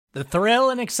The thrill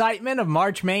and excitement of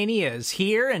March Mania is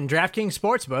here, and DraftKings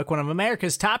Sportsbook, one of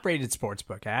America's top-rated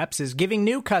sportsbook apps, is giving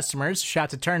new customers a shot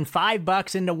to turn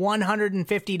 $5 into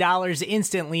 $150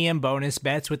 instantly in bonus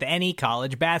bets with any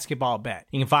college basketball bet.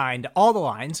 You can find all the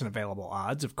lines and available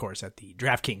odds, of course, at the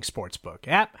DraftKings Sportsbook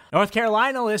app. North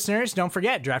Carolina listeners, don't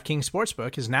forget, DraftKings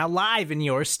Sportsbook is now live in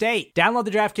your state. Download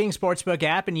the DraftKings Sportsbook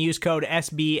app and use code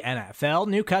SBNFL.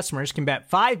 New customers can bet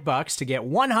 $5 to get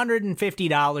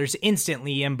 $150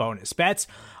 instantly in bonus bets,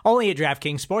 only at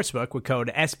DraftKings Sportsbook with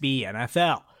code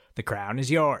SBNFL. The crown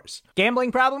is yours.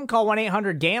 Gambling problem? Call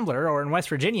 1-800-GAMBLER, or in West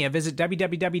Virginia, visit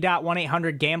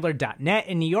www.1800gambler.net.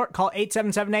 In New York, call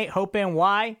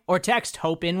 877-8-HOPE-NY or text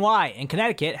HOPE-NY. In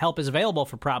Connecticut, help is available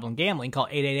for problem gambling. Call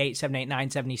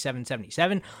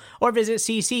 888-789-7777 or visit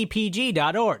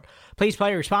ccpg.org. Please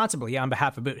play responsibly on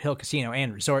behalf of Boot Hill Casino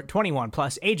and Resort. 21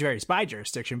 plus, age varies by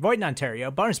jurisdiction. Void in Ontario.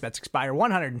 Bonus bets expire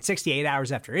 168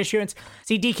 hours after issuance.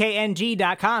 See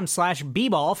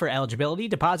dkng.com/bball for eligibility,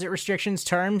 deposit restrictions,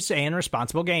 terms, and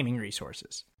responsible gaming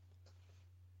resources.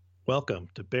 Welcome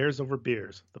to Bears Over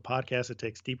Beers, the podcast that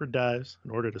takes deeper dives in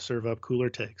order to serve up cooler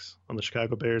takes on the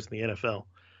Chicago Bears and the NFL.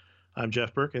 I'm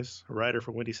Jeff Berkus, a writer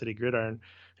for Windy City Gridiron,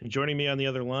 and joining me on the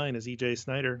other line is EJ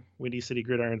Snyder, Windy City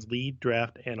Gridiron's lead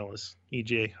draft analyst.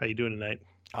 EJ, how you doing tonight?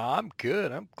 I'm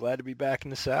good. I'm glad to be back in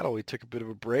the saddle. We took a bit of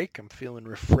a break. I'm feeling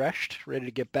refreshed, ready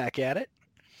to get back at it.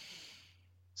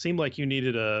 Seemed like you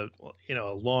needed a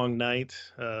long night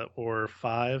or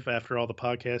five after all the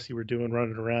podcasts you were doing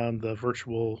running around the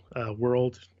virtual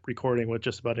world, recording with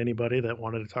just about anybody that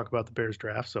wanted to talk about the Bears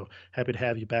draft. So happy to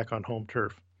have you back on home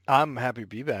turf. I'm happy to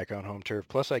be back on home turf.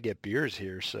 Plus, I get beers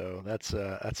here, so that's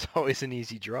always an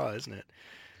easy draw, isn't it?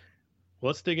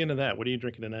 Well, let's dig into that. What are you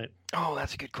drinking tonight? Oh,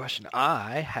 that's a good question.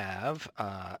 I have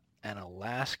an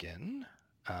Alaskan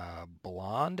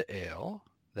blonde ale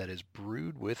that is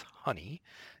brewed with honey.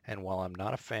 And while I'm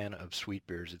not a fan of sweet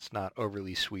beers, it's not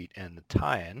overly sweet. And the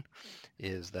tie-in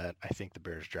is that I think the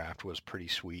Bears draft was pretty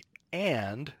sweet.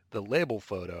 And the label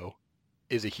photo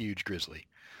is a huge grizzly.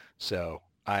 So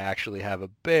I actually have a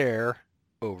bear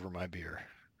over my beer.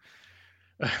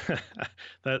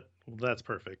 That's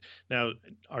perfect. Now,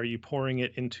 are you pouring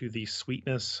it into the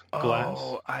sweetness glass?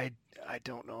 Oh, I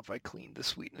don't know if I cleaned the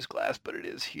sweetness glass, but it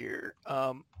is here.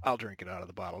 I'll drink it out of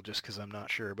the bottle just because I'm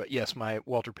not sure. But yes, my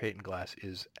Walter Payton glass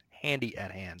is handy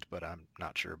at hand, but I'm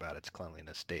not sure about its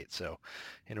cleanliness state. So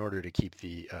in order to keep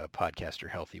the podcaster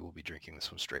healthy, we'll be drinking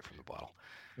this one straight from the bottle.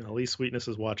 At least sweetness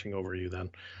is watching over you then.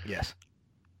 Yes.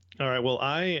 All right. Well,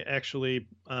 I actually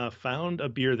found a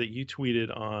beer that you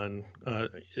tweeted on.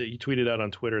 You tweeted out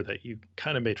on Twitter that you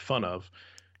kind of made fun of.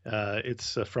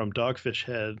 It's from Dogfish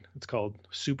Head. It's called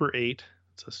Super 8.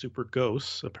 It's a Super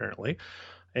Ghost, apparently,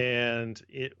 and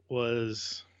it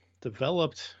was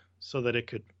developed so that it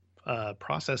could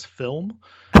process film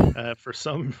for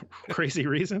some crazy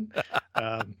reason.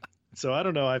 So I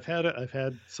don't know. I've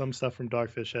had some stuff from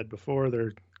Dogfish Head before.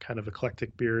 They're kind of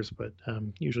eclectic beers, but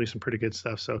usually some pretty good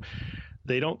stuff. So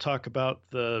they don't talk about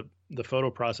the photo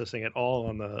processing at all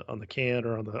on the can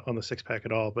or on the 6-pack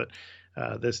at all. But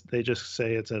they just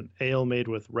say it's an ale made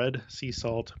with red sea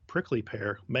salt, prickly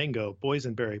pear, mango,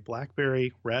 boysenberry,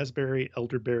 blackberry, raspberry,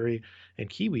 elderberry, and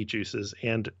kiwi juices,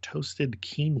 and toasted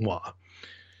quinoa.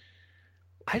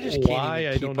 I just can't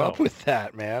even keep up with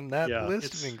that, man. That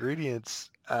list of ingredients.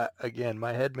 Again,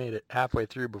 my head made it halfway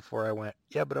through before I went,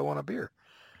 yeah, but I want a beer.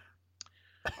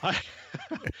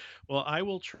 Well, I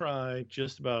will try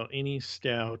just about any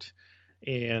stout,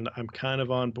 and I'm kind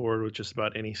of on board with just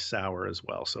about any sour as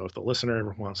well. So if the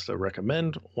listener wants to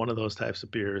recommend one of those types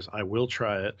of beers, I will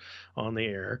try it on the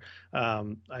air.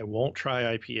 I won't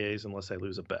try IPAs unless I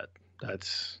lose a bet.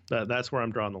 That's where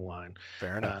I'm drawing the line.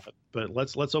 Fair enough. But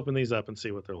let's open these up and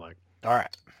see what they're like. All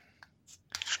right.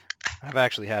 I've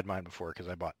actually had mine before because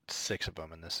I bought 6 of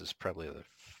them, and this is probably the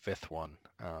 5th one.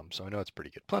 So I know it's pretty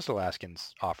good. Plus,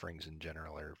 Alaskan's offerings in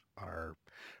general are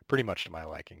pretty much to my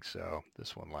liking, so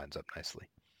this one lines up nicely.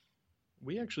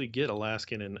 We actually get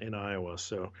Alaskan in Iowa,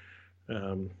 so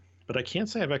but I can't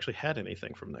say I've actually had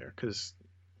anything from there because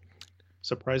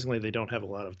surprisingly they don't have a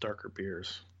lot of darker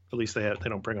beers. At least they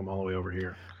don't bring them all the way over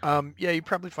here. Yeah, you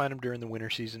probably find them during the winter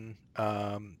season.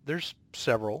 There's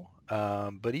several,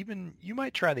 but even you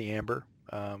might try the amber.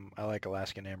 I like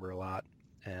Alaskan amber a lot,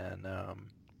 and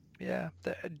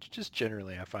just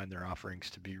generally I find their offerings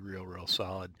to be real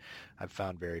solid. I've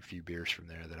found very few beers from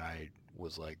there that I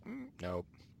was like, nope.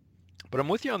 But I'm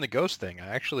with you on the Ghost thing.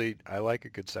 I like a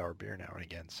good sour beer now and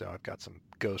again, so I've got some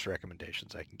Ghost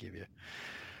recommendations I can give you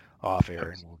off air,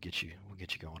 and we'll get you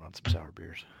going on some sour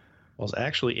beers. Well, I was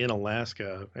actually in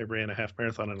Alaska. I ran a half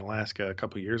marathon in Alaska a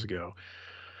couple of years ago.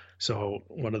 So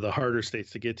one of the harder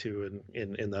states to get to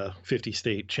in the 50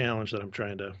 state challenge that I'm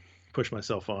trying to push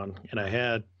myself on. And I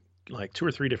had like two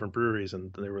or three different breweries,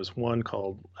 and there was one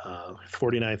called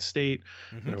 49th State,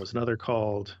 Hmm. and there was another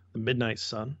called the Midnight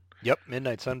Sun, Yep,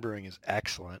 Midnight Sun Brewing is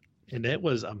excellent. and it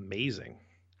was amazing.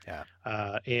 Yeah.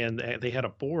 And they had a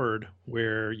board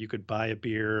where you could buy a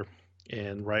beer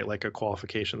and write like a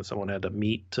qualification that someone had to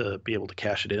meet to be able to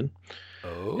cash it in.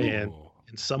 And Oh,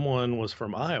 and someone was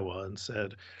from Iowa and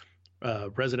said,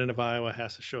 resident of Iowa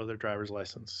has to show their driver's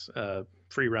license,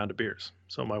 free round of beers.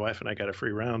 So my wife and I got a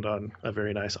free round on a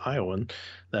very nice Iowan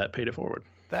that paid it forward.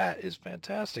 that is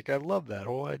fantastic. I love that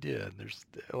whole idea.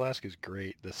 Alaska's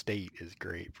great. The state is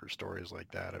great for stories like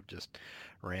that of just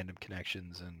random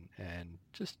connections and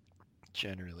just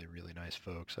generally really nice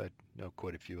folks. I know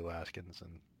quite a few Alaskans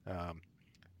and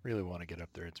really want to get up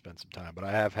there and spend some time. But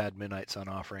I have had Midnight Sun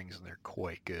offerings and they're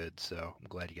quite good. So I'm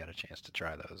glad you got a chance to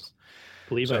try those. I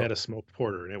believe I So, had a smoked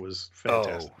porter and it was oh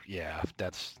fantastic. yeah,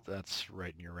 that's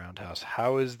right in your roundhouse.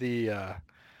 How's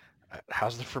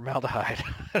the formaldehyde?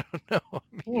 I don't know.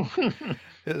 I mean,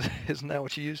 isn't that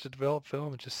what you use to develop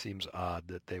film? It just seems odd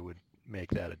that they would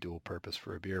make that a dual purpose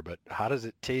for a beer. But how does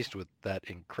it taste with that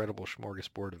incredible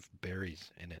smorgasbord of berries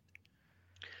in it?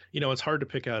 It's hard to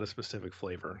pick out a specific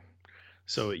flavor.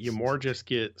 So you more just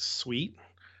get sweet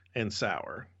and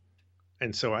sour.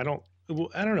 And so I don't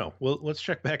know. Well, let's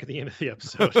check back at the end of the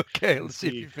episode Okay, and let's see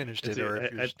if see. you finished And it see. or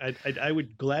if you're I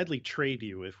would gladly trade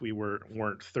you if we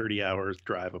weren't 30 hours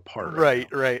drive apart right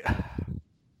right,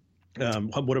 now.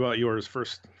 right. What about yours?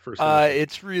 First initial.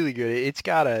 It's really good.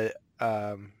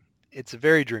 It's a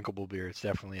very drinkable beer. It's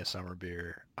definitely a summer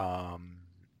beer.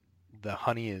 The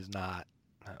honey is not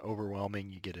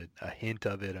overwhelming. You get a hint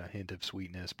of it, a hint of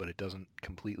sweetness, but it doesn't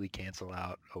completely cancel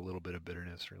out a little bit of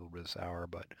bitterness or a little bit of sour.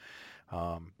 But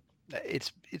um,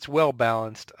 it's well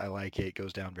balanced. I like it. It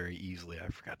goes down very easily. I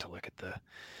forgot to look at the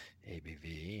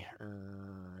ABV.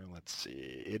 Let's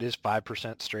see. It is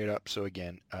 5% straight up. So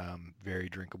again, very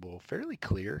drinkable, fairly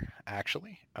clear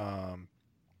actually.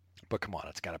 But come on,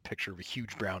 it's got a picture of a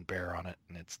huge brown bear on it,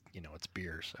 and it's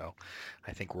beer. So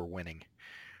I think we're winning.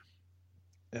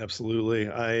 Absolutely.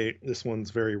 This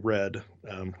one's very red,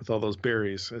 with all those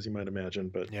berries, as you might imagine.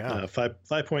 But Yeah.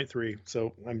 5.3.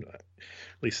 So I'm at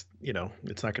least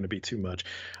it's not going to be too much.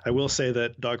 I will say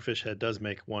that Dogfish Head does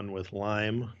make one with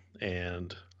lime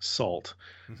and salt.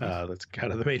 Mm-hmm. That's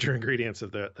kind of the major ingredients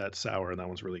of that sour, and that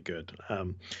one's really good.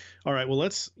 All right. Well,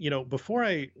 let's before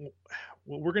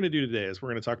what we're going to do today is we're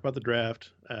going to talk about the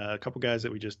draft. A couple guys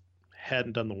that we just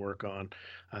hadn't done the work on,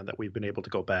 that we've been able to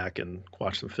go back and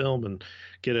watch some film and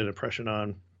get an impression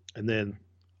on. And then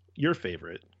your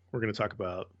favorite, we're going to talk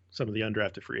about some of the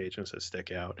undrafted free agents that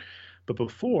stick out. But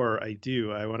before I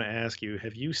do, I want to ask you,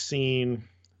 have you seen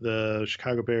the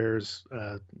Chicago Bears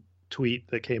tweet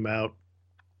that came out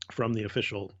from the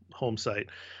official home site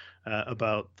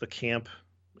about the camp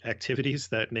activities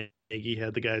that Nagy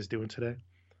had the guys doing today?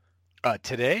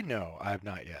 Today, no, I have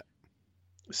not yet.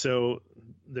 So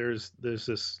there's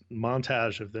this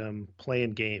montage of them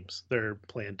playing games. They're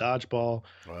playing dodgeball.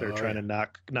 They're Oh trying yeah. to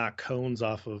knock cones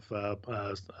off of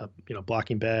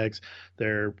blocking bags.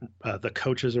 The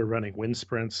coaches are running wind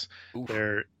sprints. Oof.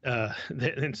 They're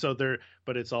and so they're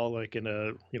but it's all like in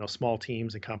a small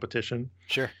teams and competition,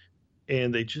 Sure.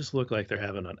 and they just look like they're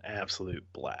having an absolute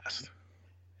blast.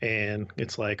 And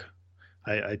it's like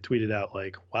I tweeted out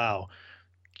like, wow,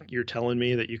 you're telling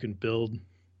me that you can build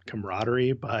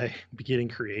camaraderie by getting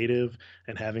creative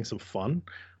and having some fun.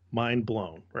 Mind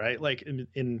blown, right? Like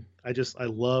I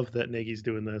love that Nagy's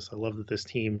doing this. I love that this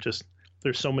team just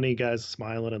there's so many guys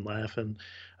smiling and laughing.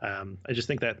 I just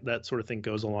think that sort of thing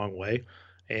goes a long way.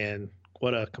 And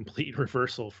what a complete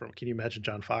reversal from, can you imagine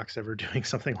John Fox ever doing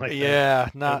something like that Yeah,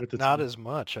 not with the not team? as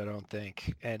much, I don't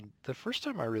think. And the first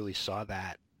time I really saw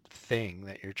that thing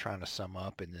that you're trying to sum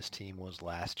up in this team was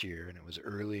last year, and it was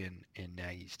early in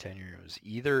Nagy's tenure. It was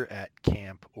either at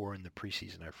camp or in the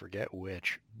preseason. I forget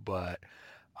which, but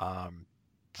um,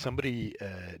 somebody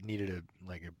needed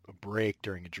a break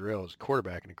during a drill as a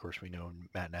quarterback, and of course we know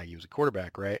Matt Nagy was a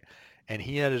quarterback, right? And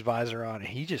he had his visor on, and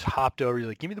he just hopped over. He's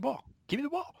like, "Give me the ball, give me the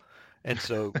ball." And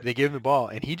so they give him the ball,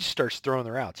 and he just starts throwing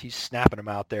the routes. He's snapping them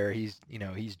out there. He's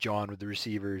jawing with the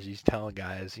receivers. He's telling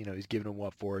guys, he's giving them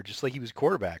what for, just like he was a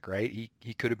quarterback, right?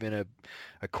 He could have been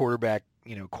a quarterback,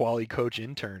 quality coach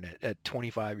intern at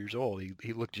 25 years old.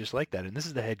 He looked just like that. And this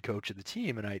is the head coach of the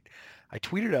team. And I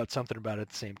tweeted out something about it at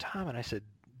the same time, and I said,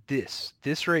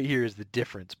 this right here is the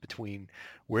difference between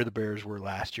where the Bears were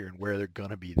last year and where they're going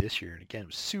to be this year. And again, it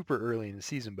was super early in the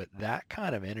season, but that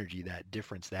kind of energy, that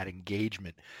difference, that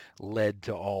engagement led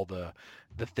to all the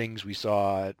things we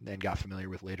saw and got familiar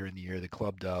with later in the year, the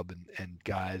club dub and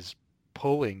guys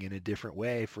pulling in a different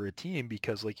way for a team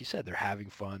because, like you said, they're having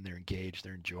fun, they're engaged,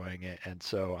 they're enjoying it. And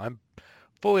so I'm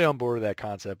fully on board with that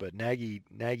concept, but Nagy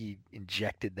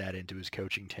injected that into his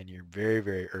coaching tenure very,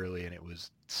 very early, and it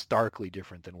was starkly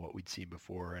different than what we'd seen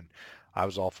before. And I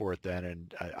was all for it then,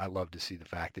 and I love to see the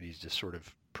fact that he's just sort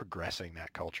of progressing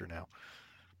that culture now.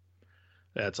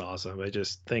 That's awesome. I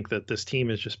just think that this team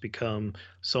has just become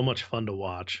so much fun to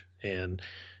watch, and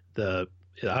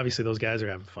obviously those guys are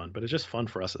having fun, but it's just fun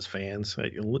for us as fans.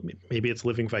 Maybe it's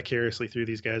living vicariously through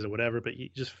these guys or whatever, but you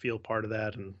just feel part of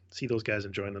that and see those guys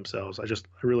enjoying themselves. I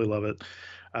really love it.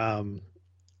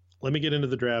 Let me get into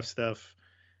the draft stuff.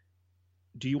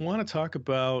 Do you want to talk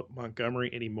about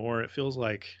Montgomery anymore? It feels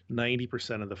like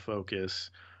 90% of the focus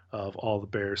of all the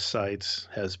Bears sites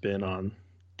has been on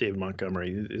David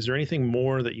Montgomery. Is there anything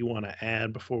more that you want to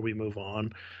add before we move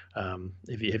on? Have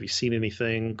you seen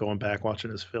anything going back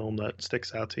watching his film that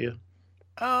sticks out to you?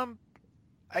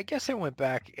 I guess I went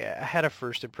back. I had a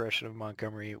first impression of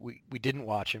Montgomery. We didn't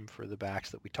watch him for the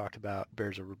backs that we talked about,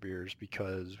 Bears over Beers,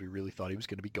 because we really thought he was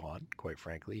going to be gone, quite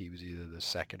frankly. He was either the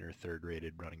second or third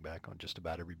rated running back on just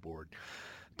about every board.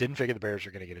 Didn't figure the Bears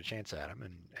were going to get a chance at him,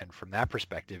 and from that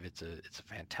perspective, it's a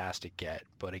fantastic get.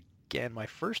 But again, my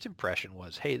first impression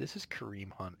was, hey, this is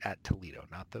Kareem Hunt at Toledo,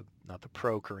 not the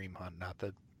pro Kareem Hunt, not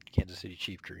the Kansas City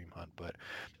Chief Kareem Hunt, but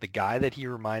the guy that he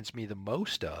reminds me the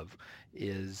most of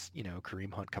is,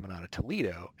 Kareem Hunt coming out of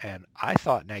Toledo. And I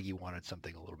thought Nagy wanted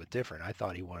something a little bit different. I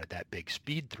thought he wanted that big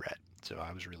speed threat. So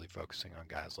I was really focusing on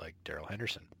guys like Darrell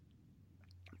Henderson.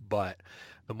 But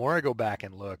the more I go back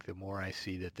and look, the more I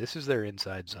see that this is their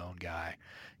inside zone guy.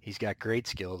 He's got great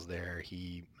skills there.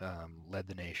 He led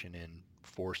the nation in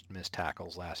forced missed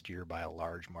tackles last year by a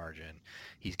large margin.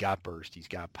 He's got burst. He's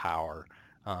got power.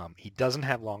 He doesn't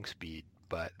have long speed,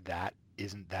 but that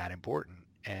isn't that important.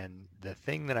 And the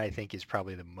thing that I think is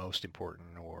probably the most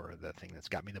important, or the thing that's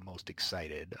got me the most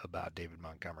excited about David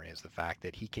Montgomery, is the fact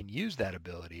that he can use that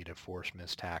ability to force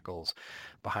missed tackles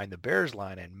behind the Bears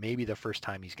line. And maybe the first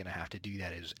time he's going to have to do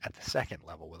that is at the second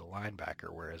level with a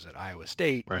linebacker, whereas at Iowa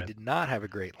State, Right. He did not have a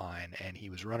great line, and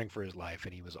he was running for his life,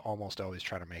 and he was almost always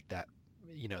trying to make that,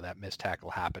 that missed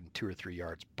tackle happen 2 or 3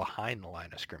 yards behind the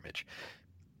line of scrimmage.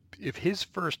 If his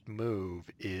first move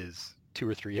is 2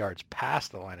 or 3 yards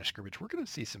past the line of scrimmage, we're going to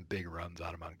see some big runs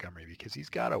out of Montgomery because he's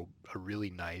got a really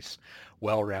nice,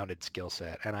 well-rounded skill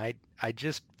set. And I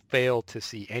just fail to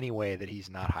see any way that he's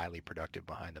not highly productive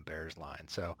behind the Bears line.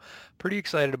 So pretty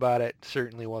excited about it.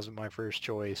 Certainly wasn't my first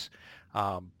choice,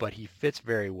 but he fits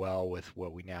very well with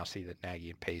what we now see that Nagy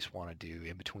and Pace want to do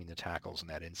in between the tackles and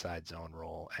that inside zone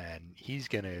role. And he's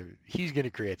gonna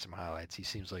create some highlights. He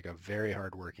seems like a very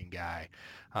hardworking guy.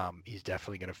 He's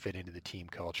definitely going to fit into the team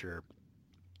culture.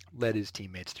 Led his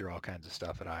teammates through all kinds of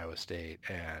stuff at Iowa State,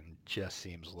 and just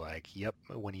seems like,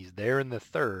 when he's there in the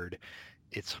third,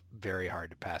 it's very hard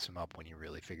to pass him up when you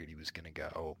really figured he was going to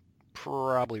go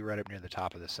probably right up near the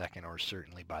top of the second, or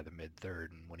certainly by the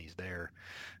mid-third. And when he's there,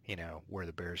 where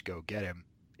the Bears go get him,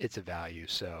 it's a value.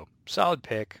 So solid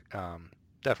pick.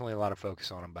 Definitely a lot of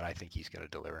focus on him, but I think he's going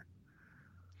to deliver.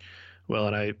 Well,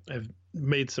 and I've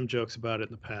made some jokes about it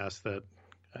in the past that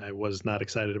I was not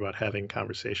excited about having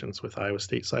conversations with Iowa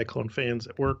State Cyclone fans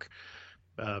at work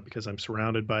because I'm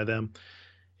surrounded by them.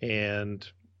 And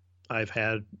I've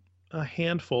had a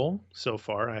handful so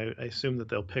far. I assume that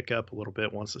they'll pick up a little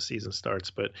bit once the season starts.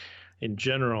 But in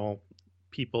general,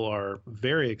 people are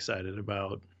very excited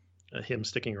about him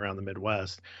sticking around the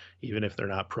Midwest, even if they're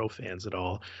not pro fans at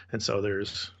all. And so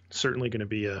there's certainly going to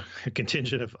be a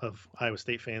contingent of Iowa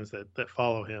State fans that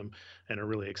follow him and are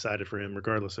really excited for him,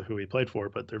 regardless of who he played for.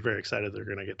 But they're very excited they're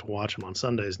going to get to watch him on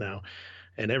Sundays now.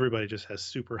 And everybody just has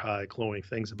super high glowing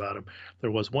things about him.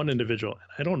 There was one individual,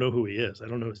 I don't know who he is. I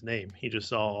don't know his name. He just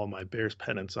saw all my Bears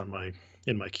pennants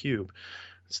in my cube,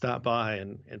 stopped by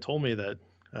and told me that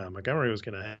Montgomery was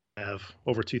going to have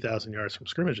over 2,000 yards from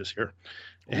scrimmage this year.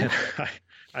 And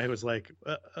I was like,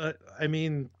 I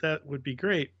mean, that would be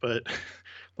great, but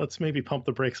let's maybe pump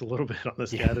the brakes a little bit on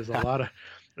this guy. There's a lot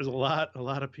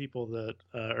of people that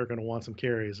are going to want some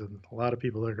carries, and a lot of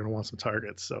people that are going to want some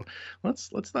targets. So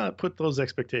let's not put those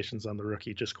expectations on the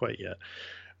rookie just quite yet.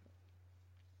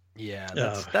 Yeah,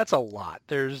 that's a lot.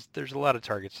 There's a lot of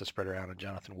targets to spread around, and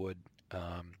Jonathan Wood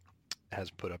has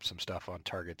put up some stuff on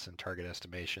targets and target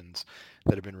estimations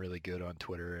that have been really good on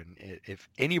Twitter. And if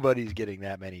anybody's getting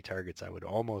that many targets, I would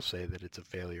almost say that it's a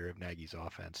failure of Nagy's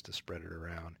offense to spread it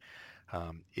around.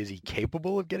 Is he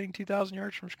capable of getting 2,000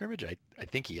 yards from scrimmage? I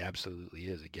think he absolutely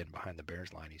is. Again, behind the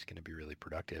Bears line, he's going to be really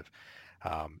productive.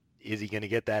 Is he going to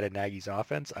get that in Nagy's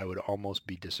offense? I would almost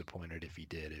be disappointed if he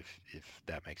did, if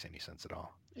that makes any sense at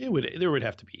all. There would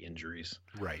have to be injuries,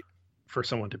 right, for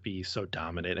someone to be so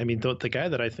dominant. I mean, the guy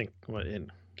that I think,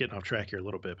 and getting off track here a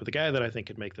little bit, but the guy that I think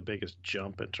could make the biggest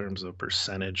jump in terms of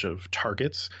percentage of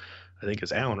targets, I think,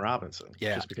 is Allen Robinson.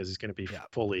 Yeah. Just because he's going to be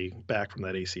fully back from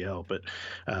that ACL. But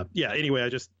anyway, I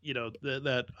just,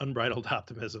 that unbridled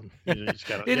optimism. You just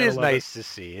gotta, it is nice to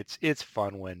see. It's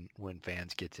fun when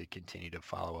fans get to continue to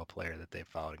follow a player that they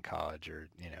followed in college or,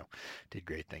 did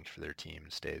great things for their team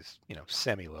and stays,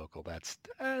 semi-local. That's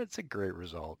a great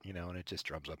result, and it just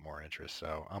drums up more interest.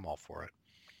 So I'm all for it.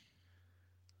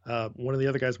 One of the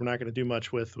other guys we're not going to do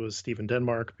much with was Steven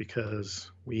Denmark because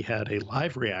we had a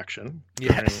live reaction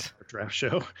during our draft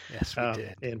show. Yes, we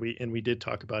did. And we did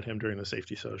talk about him during the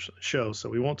safety show, so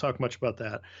we won't talk much about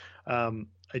that.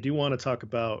 I do want to talk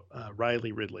about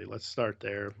Riley Ridley. Let's start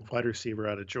there. Wide receiver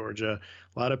out of Georgia.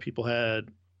 A lot of people had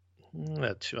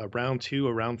a round 2,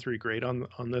 a round 3 grade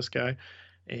on this guy,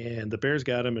 and the Bears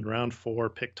got him in round 4,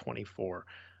 pick 24.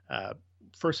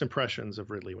 First impressions of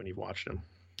Ridley when you've watched him?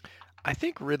 I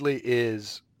think Ridley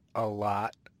is a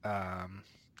lot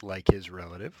like his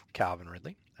relative, Calvin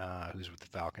Ridley, who's with the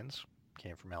Falcons,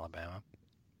 came from Alabama.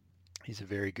 He's a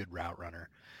very good route runner.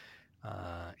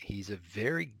 He's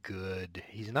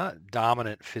not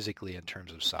dominant physically in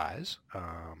terms of size.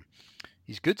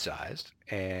 He's good sized,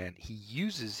 and he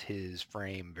uses his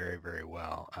frame very, very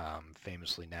well.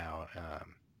 Famously now,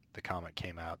 the comment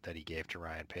came out that he gave to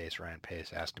Ryan Pace. Ryan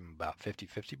Pace asked him about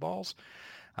 50-50 balls.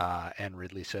 And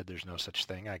Ridley said, there's no such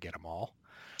thing. I get them all.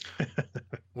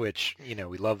 Which,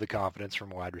 we love the confidence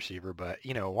from a wide receiver. But,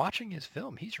 watching his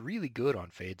film, he's really good on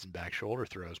fades and back shoulder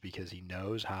throws because he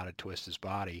knows how to twist his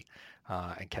body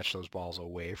and catch those balls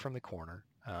away from the corner.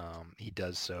 He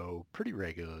does so pretty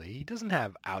regularly. He doesn't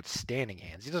have outstanding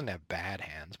hands. He doesn't have bad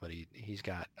hands, but he's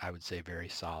got, I would say, very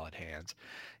solid hands.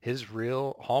 His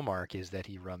real hallmark is that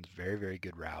he runs very, very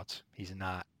good routes. He's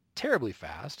not terribly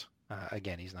fast.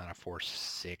 Again, he's not a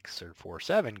 4.6 or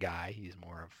 4.7 guy. He's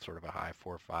more of sort of a high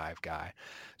 4.5 guy.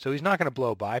 So he's not going to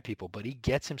blow by people, but he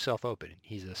gets himself open.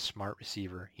 He's a smart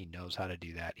receiver. He knows how to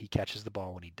do that. He catches the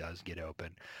ball when he does get open.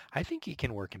 I think he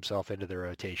can work himself into the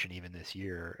rotation even this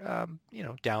year,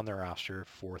 down the roster,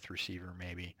 4th receiver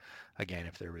maybe. Again,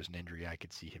 if there was an injury, I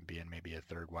could see him being maybe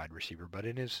a 3rd wide receiver. But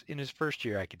in his first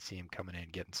year, I could see him coming in,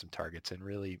 getting some targets, and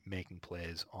really making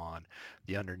plays on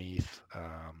the underneath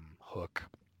hook,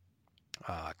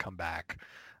 come back,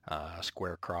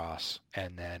 square cross,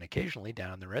 and then occasionally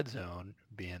down in the red zone,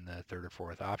 being the 3rd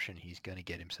or 4th option, he's going to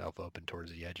get himself open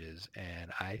towards the edges.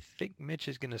 And I think Mitch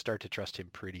is going to start to trust him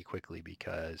pretty quickly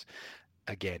because,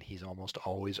 again, he's almost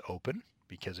always open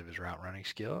because of his route running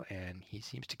skill, and he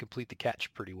seems to complete the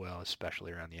catch pretty well,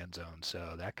 especially around the end zone.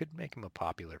 So that could make him a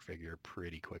popular figure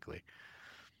pretty quickly.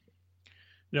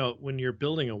 When you're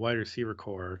building a wide receiver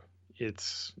core,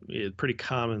 it's pretty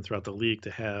common throughout the league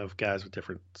to have guys with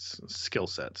different skill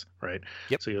sets, right?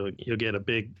 Yep. So you'll get a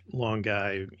big, long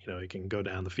guy, he can go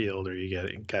down the field, or you get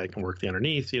a guy who can work the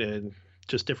underneath,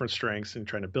 just different strengths and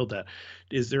trying to build that.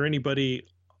 Is there anybody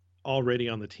already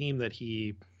on the team that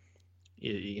he,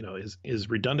 is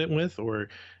redundant with, or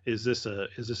is this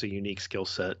a unique skill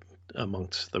set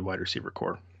amongst the wide receiver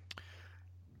core?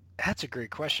 That's a great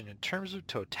question. In terms of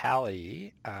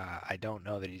totality, I don't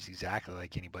know that he's exactly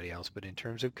like anybody else, but in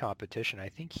terms of competition, I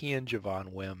think he and Javon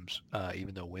Wims,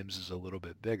 even though Wims is a little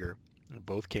bit bigger,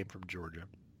 both came from Georgia,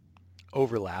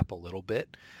 overlap a little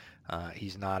bit.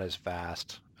 He's not as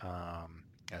fast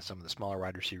as some of the smaller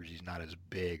wide receivers. He's not as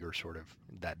big or sort of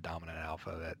that dominant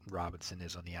alpha that Robinson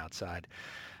is on the outside.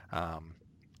 And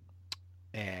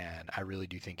I really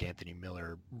do think Anthony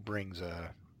Miller brings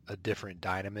a different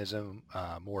dynamism,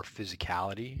 more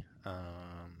physicality,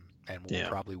 and will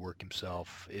probably work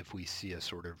himself if we see a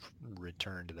sort of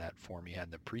return to that form he had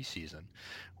in the preseason,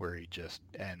 where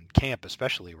and camp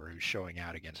especially, where he was showing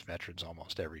out against veterans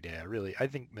almost every day. I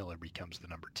think Miller becomes the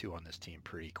number 2 on this team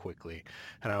pretty quickly,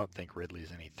 and I don't think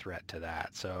Ridley's any threat to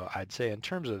that. So I'd say in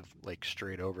terms of like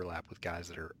straight overlap with guys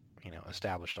that are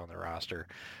established on the roster,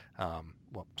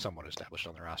 somewhat established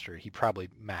on the roster, he probably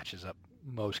matches up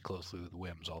most closely with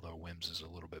Wims, although Wims is a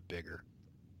little bit bigger.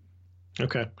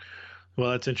 Okay.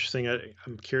 Well, that's interesting.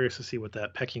 I'm curious to see what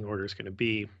that pecking order is going to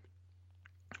be.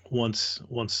 once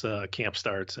camp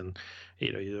starts, and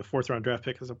the fourth round draft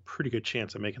pick has a pretty good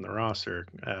chance of making the roster.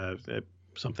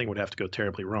 Something would have to go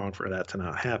terribly wrong for that to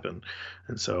not happen,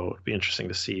 and so it'd be interesting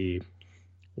to see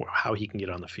how he can get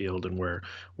on the field and where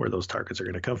those targets are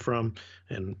going to come from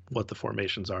and what the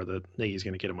formations are that Nagy's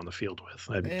going to get him on the field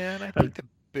with. And I think the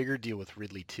bigger deal with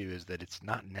Ridley too is that it's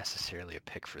not necessarily a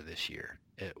pick for this year.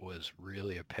 It was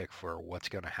really a pick for what's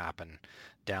going to happen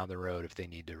down the road if they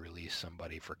need to release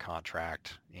somebody for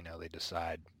contract. They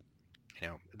decide,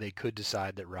 they could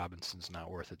decide that Robinson's not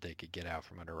worth it. They could get out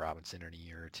from under Robinson in a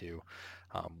year or two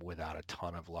without a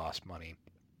ton of lost money.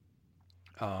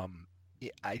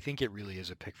 I think it really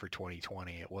is a pick for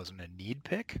 2020. It wasn't a need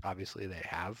pick. Obviously, they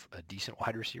have a decent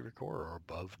wide receiver core or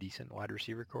above decent wide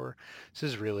receiver core. This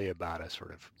is really about a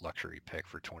sort of luxury pick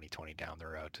for 2020 down the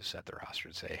road to set the roster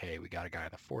and say, hey, we got a guy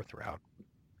in the fourth round.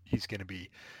 He's going to be,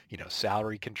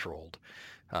 salary controlled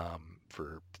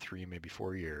for 3, maybe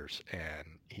 4 years, and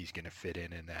he's going to fit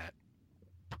in that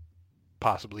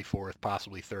possibly fourth,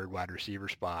 possibly third wide receiver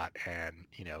spot and,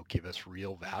 give us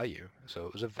real value. So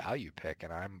it was a value pick,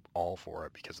 and I'm all for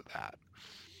it because of that.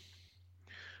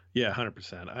 Yeah,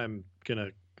 100%. I'm going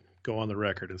to go on the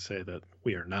record and say that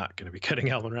we are not going to be cutting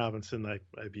Allen Robinson.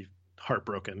 I'd be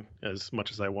heartbroken. As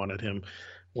much as I wanted him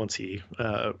once he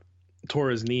tore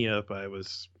his knee up, I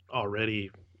was already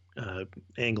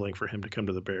angling for him to come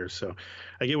to the Bears. So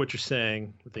I get what you're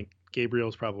saying. I think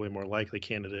Gabriel's probably a more likely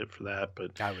candidate for that,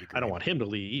 but I don't want him to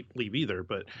leave either.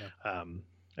 But yeah.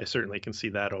 I certainly can see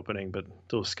that opening, but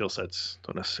those skill sets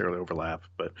don't necessarily overlap.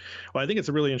 But I think it's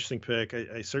a really interesting pick.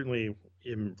 I certainly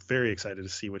am very excited to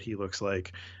see what he looks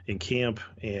like in camp,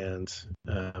 and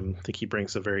I think he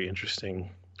brings a very interesting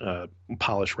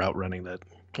polished route running that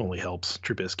only helps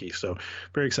Trubisky. So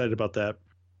very excited about that.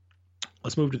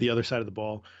 Let's move to the other side of the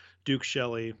ball. Duke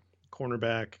Shelley,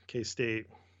 cornerback, K-State.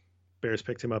 Bears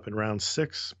picked him up in round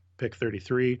 6, pick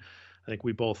 33. I think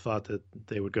we both thought that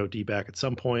they would go D-back at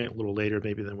some point, a little later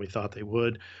maybe than we thought they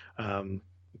would.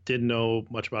 Didn't know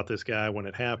much about this guy when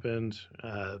it happened.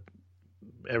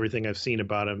 Everything I've seen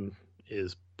about him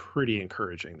is pretty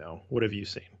encouraging, though. What have you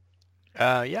seen?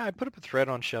 Yeah, I put up a thread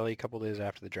on Shelley a couple days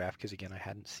after the draft because, again, I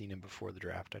hadn't seen him before the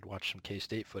draft. I'd watched some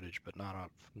K-State footage, but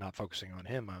not focusing on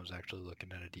him. I was actually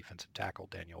looking at a defensive tackle,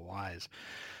 Daniel Wise.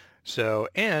 So,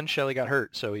 and Shelley got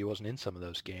hurt, so he wasn't in some of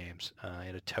those games. He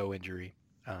had a toe injury.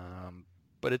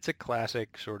 But it's a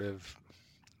classic sort of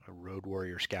a road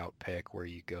warrior scout pick where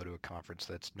you go to a conference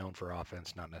that's known for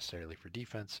offense, not necessarily for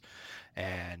defense,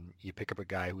 and you pick up a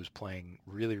guy who was playing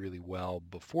really, really well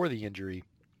before the injury.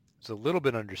 He's a little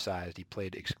bit undersized. He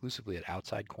played exclusively at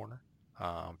outside corner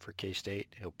for K-State.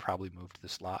 He'll probably move to the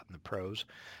slot in the pros,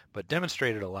 but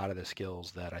demonstrated a lot of the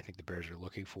skills that I think the Bears are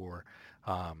looking for.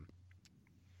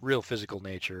 Real physical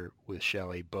nature with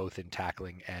Shelley, both in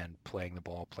tackling and playing the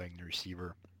ball, playing the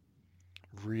receiver.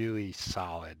 Really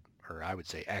solid, or I would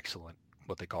say excellent,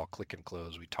 what they call click and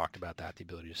close. We talked about that, the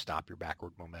ability to stop your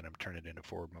backward momentum, turn it into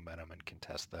forward momentum, and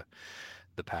contest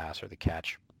the pass or the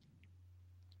catch.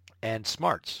 And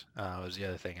smarts was the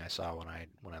other thing I saw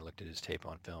when I looked at his tape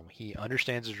on film. He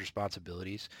understands his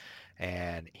responsibilities,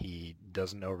 and he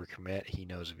doesn't overcommit. He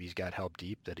knows if he's got help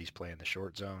deep that he's playing the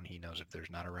short zone. He knows if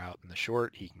there's not a route in the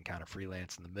short, he can kind of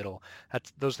freelance in the middle.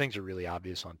 Those things are really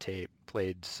obvious on tape.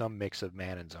 Played some mix of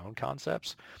man and zone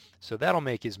concepts, so that'll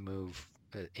make his move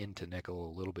into nickel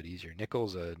a little bit easier.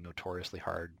 Nickel's a notoriously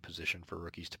hard position for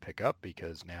rookies to pick up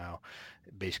because now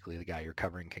basically the guy you're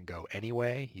covering can go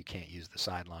anyway. You can't use the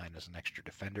sideline as an extra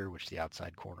defender, which the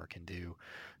outside corner can do.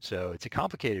 So it's a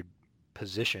complicated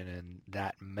position, and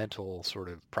that mental sort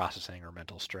of processing or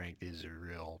mental strength is a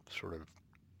real sort of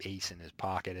ace in his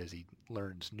pocket as he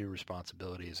learns new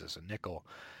responsibilities as a nickel.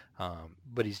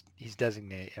 But he's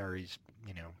designated, or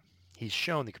he's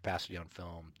shown the capacity on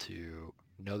film to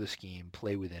know the scheme,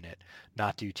 play within it,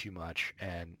 not do too much,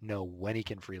 and know when he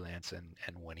can freelance and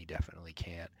when he definitely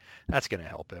can't. That's going to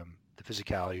help him. The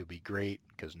physicality will be great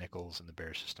because nickels in the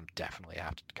Bears system definitely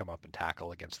have to come up and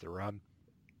tackle against the run.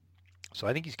 So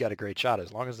I think he's got a great shot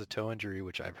as long as the toe injury,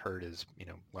 which I've heard is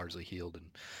largely healed and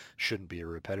shouldn't be a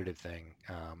repetitive thing,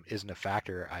 isn't a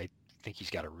factor. I think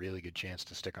he's got a really good chance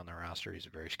to stick on the roster. He's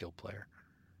a very skilled player.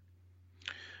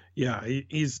 Yeah, I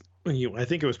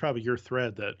think it was probably your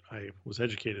thread that I was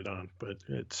educated on, but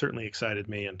it certainly excited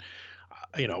me. And,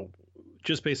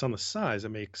 just based on the size,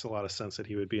 it makes a lot of sense that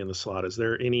he would be in the slot. Is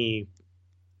there any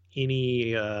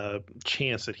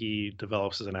chance that he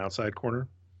develops as an outside corner?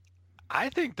 I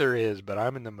think there is, but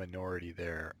I'm in the minority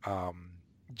there.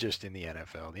 Just in the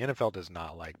NFL. The NFL does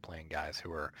not like playing guys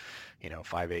who are,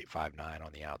 5'8", 5'9"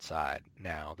 on the outside.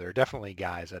 Now, there are definitely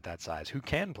guys at that size who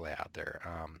can play out there.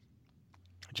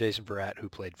 Jason Verrett, who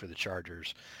played for the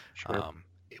Chargers, Sure.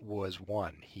 it was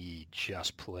one. He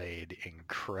just played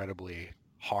incredibly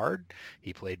hard.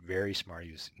 He played very smart.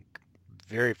 He was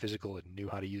very physical and knew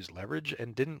how to use leverage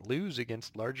and didn't lose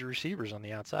against larger receivers on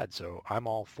the outside. So I'm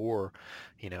all for,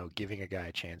 giving a guy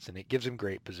a chance, and it gives him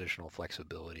great positional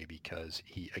flexibility because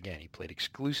he played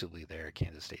exclusively there at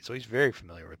Kansas State. So he's very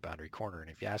familiar with boundary corner. And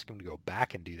if you ask him to go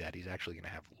back and do that, he's actually going to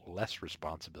have less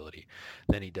responsibility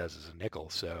than he does as a nickel.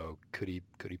 So could he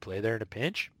play there in a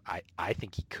pinch? I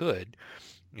think he could.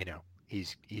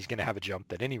 He's going to have a jump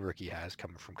that any rookie has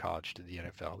coming from college to the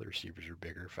NFL. The receivers are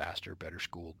bigger, faster, better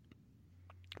schooled.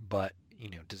 But,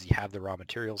 does he have the raw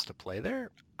materials to play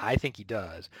there? I think he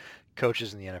does.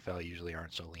 Coaches in the NFL usually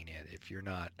aren't so lenient. If you're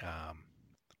not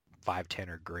 5'10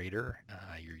 or greater,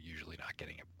 you're usually not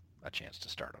getting a chance to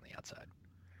start on the outside.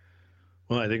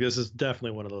 Well, I think this is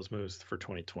definitely one of those moves for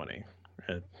 2020.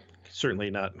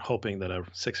 Certainly not hoping that a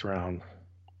 6th-round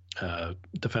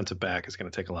defensive back is going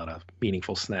to take a lot of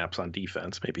meaningful snaps on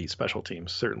defense, maybe special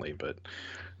teams, certainly, but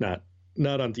not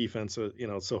on defense.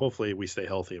 So hopefully we stay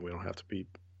healthy and we don't have to be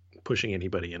pushing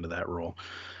anybody into that role.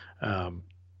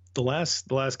 The last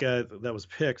guy that was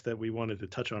picked that we wanted to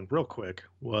touch on real quick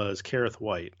was Kareth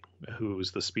White,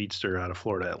 who's the speedster out of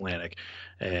Florida Atlantic.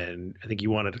 And I think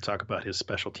you wanted to talk about his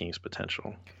special teams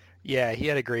potential. Yeah, he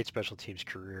had a great special teams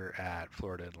career at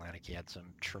Florida Atlantic. He had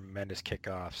some tremendous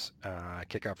kickoff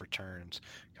returns,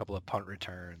 a couple of punt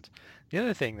returns. The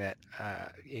other thing that,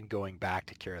 in going back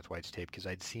to Kareth White's tape, because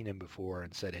I'd seen him before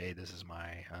and said, hey, this is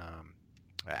my,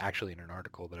 actually in an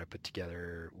article that I put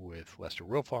together with Lester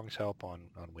Wilfong's help on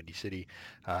Windy City,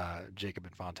 Jacob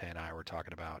Infante and I were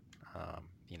talking about,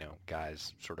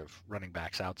 guys sort of running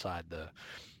backs outside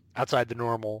the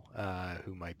normal,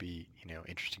 who might be,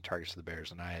 interesting targets to the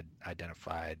Bears. And I had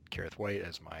identified Kareth White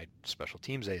as my special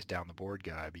teams ace down the board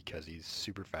guy because he's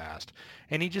super fast.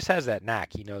 And he just has that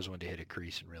knack. He knows when to hit a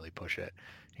crease and really push it.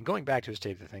 And going back to his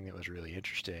tape, the thing that was really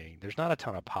interesting, there's not a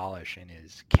ton of polish in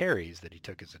his carries that he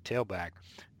took as a tailback,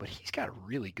 but he's got a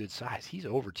really good size. He's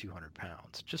over 200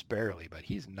 pounds, just barely, but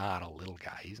he's not a little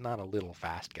guy. He's not a little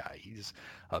fast guy. He's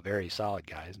a very solid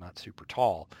guy. He's not super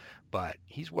tall, but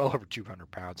he's well over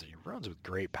 200 pounds, and he runs with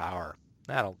great power.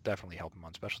 That'll definitely help him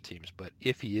on special teams. But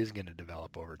if he is going to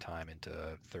develop over time into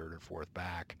a 3rd or 4th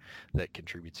back that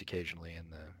contributes occasionally in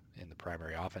the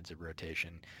primary offensive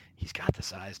rotation, he's got the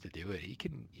size to do it. He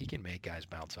can make guys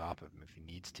bounce off of him if he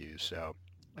needs to. So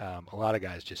a lot of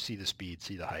guys just see the speed,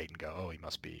 see the height, and go, oh, he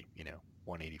must be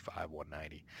 185,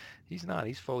 190. He's not.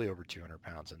 He's fully over 200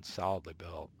 pounds and solidly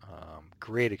built.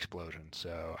 Great explosion.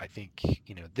 So I think,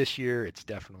 this year it's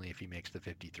definitely, if he makes the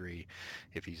 53,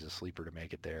 if he's a sleeper to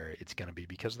make it there, it's going to be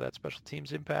because of that special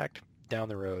teams impact. Down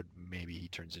the road, maybe he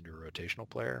turns into a rotational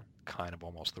player, kind of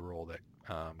almost the role that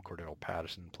Cordell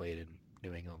Patterson played in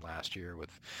New England last year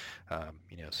with,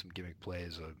 some gimmick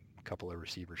plays, a couple of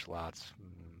receiver slots,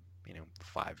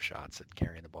 5 shots at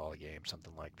carrying the ball a game,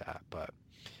 something like that. But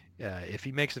if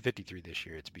he makes the 53 this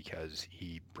year, it's because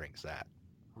he brings that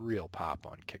real pop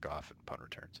on kickoff and punt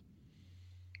returns.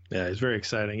 Yeah, he's very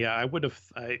exciting. Yeah,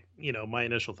 my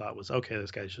initial thought was, okay,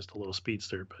 this guy's just a little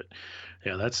speedster, but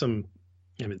yeah, that's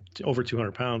over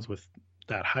 200 pounds with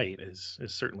that height is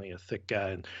certainly a thick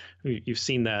guy. And you've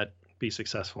seen that be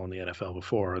successful in the NFL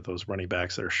before, those running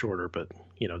backs that are shorter, but,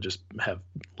 just have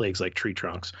legs like tree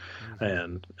trunks.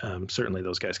 Mm-hmm. And certainly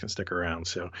those guys can stick around.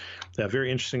 So yeah,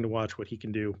 very interesting to watch what he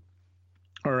can do.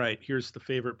 All right, here's the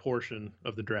favorite portion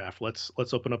of the draft. Let's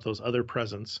open up those other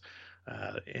presents,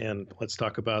 and let's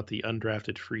talk about the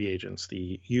undrafted free agents,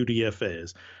 the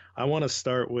UDFAs. I want to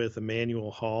start with Emmanuel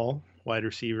Hall, wide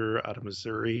receiver out of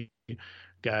Missouri,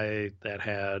 guy that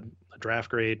had a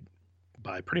draft grade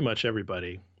by pretty much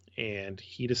everybody, and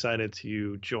he decided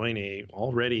to join a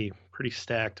already pretty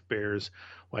stacked Bears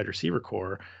wide receiver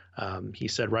core. He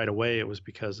said right away it was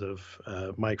because of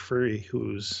Mike Furry,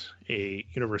 who's a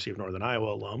University of Northern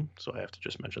Iowa alum. So I have to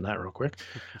just mention that real quick.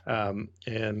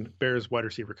 And Bears wide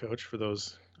receiver coach for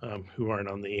those who aren't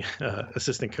on the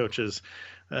assistant coaches.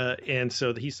 And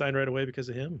so he signed right away because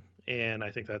of him. And I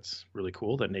think that's really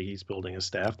cool that Nagy's building a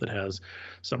staff that has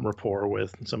some rapport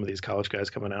with some of these college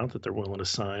guys coming out that they're willing to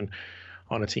sign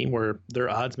on a team where their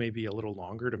odds may be a little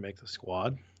longer to make the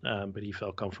squad. But he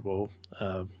felt comfortable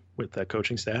with that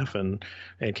coaching staff and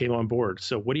came on board.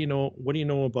 So what do you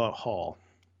know about Hall?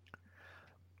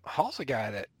 Hall's a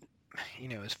guy that,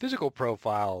 his physical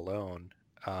profile alone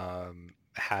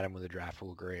had him with a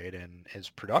draftable grade, and his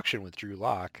production with Drew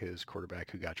Lock, his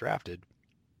quarterback who got drafted,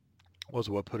 was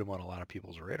what put him on a lot of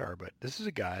people's radar. But this is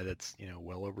a guy that's,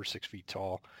 well over 6 feet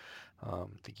tall. I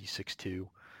think he's 6'2",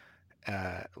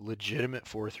 legitimate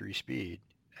 4.3 speed.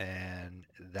 and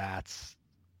that's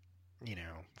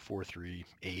 4.38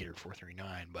 or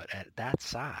 4.39. But at that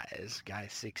size, guy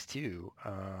 6'2",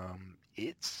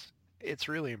 it's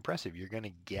really impressive. You're going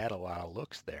to get a lot of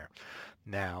looks there.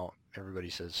 Now,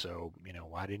 everybody says, so,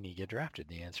 why didn't he get drafted?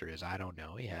 The answer is, I don't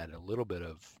know. He had a little bit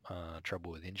of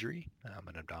trouble with injury, an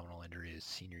abdominal injury his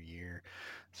senior year.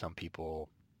 Some people,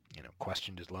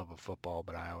 questioned his love of football,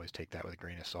 but I always take that with a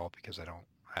grain of salt because I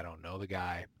don't know the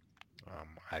guy.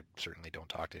 I certainly don't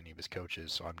talk to any of his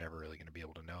coaches, so I'm never really going to be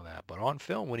able to know that. But on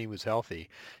film, when he was healthy,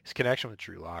 his connection with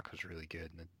Drew Lock was really good.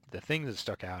 And the thing that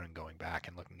stuck out in going back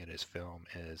and looking at his film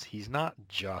is he's not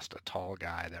just a tall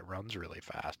guy that runs really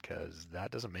fast, because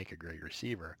that doesn't make a great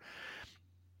receiver.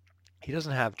 He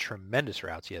doesn't have tremendous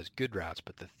routes. He has good routes,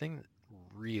 but the thing that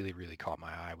really, really caught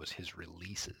my eye was his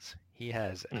releases. He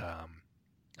has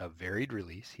a varied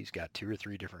release. He's got 2 or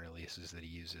 3 different releases that he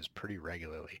uses pretty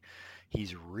regularly.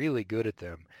 He's really good at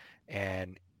them,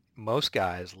 and most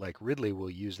guys like Ridley will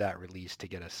use that release to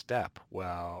get a step.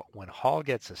 Well, when Hall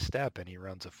gets a step and he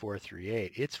runs a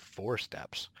 4.38, it's 4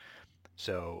 steps.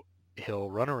 So he'll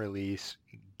run a release,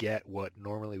 get what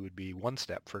normally would be 1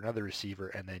 step for another receiver,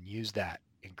 and then use that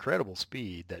incredible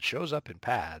speed that shows up in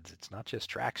pads. It's not just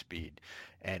track speed.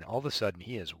 And all of a sudden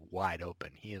he is wide open.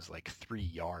 He is like 3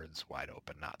 yards wide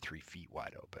open, not 3 feet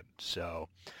wide open. So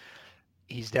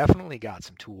he's definitely got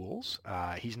some tools.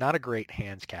 He's not a great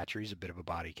hands catcher. He's a bit of a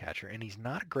body catcher, and he's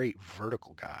not a great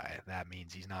vertical guy. That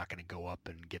means he's not going to go up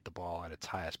and get the ball at its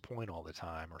highest point all the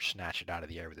time or snatch it out of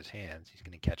the air with his hands. He's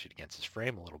going to catch it against his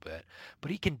frame a little bit.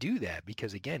 But he can do that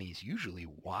because, again, he's usually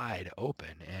wide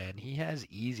open, and he has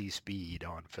easy speed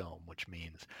on film, which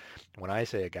means when I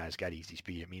say a guy's got easy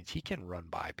speed, it means he can run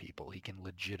by people. He can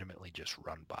legitimately just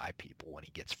run by people when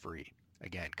he gets free.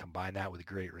 Again, combine that with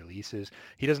great releases.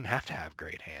 He doesn't have to have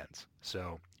great hands,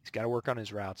 so he's got to work on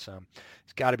his routes some.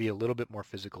 He's got to be a little bit more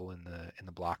physical in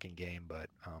the blocking game,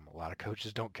 but a lot of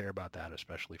coaches don't care about that,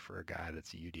 especially for a guy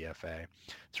that's a UDFA.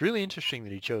 It's really interesting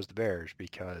that he chose the Bears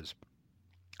because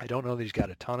I don't know that he's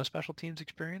got a ton of special teams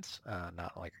experience,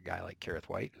 not like a guy like Kareth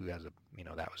White, who has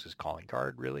that was his calling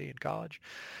card really in college.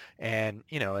 And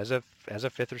as a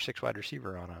 5th or 6th wide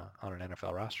receiver on an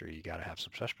NFL roster, you got to have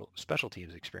some special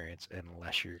teams experience,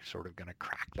 unless you're sort of going to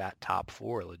crack that top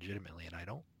 4 legitimately. And I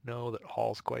don't know that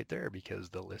Hall's quite there because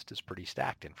the list is pretty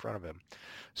stacked in front of him.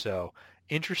 So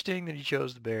interesting that he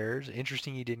chose the Bears.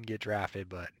 Interesting he didn't get drafted,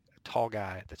 but a tall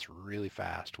guy that's really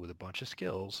fast with a bunch of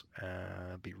skills.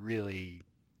 Be really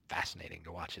fascinating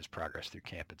to watch his progress through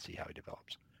camp and see how he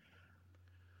develops.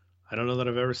 I don't know that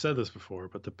I've ever said this before,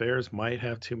 but the Bears might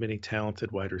have too many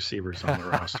talented wide receivers on the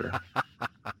roster.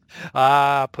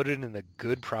 Put it in the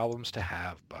good problems to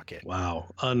have bucket.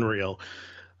 Wow, unreal.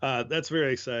 That's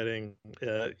very exciting.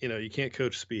 You can't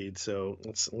coach speed, so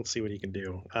let's see what he can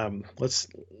do. Let's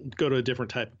go to a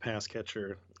different type of pass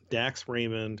catcher. Dax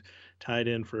Raymond, tight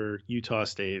end for Utah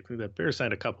State. The Bears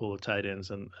signed a couple of tight ends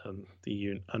on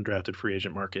the undrafted free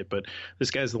agent market, but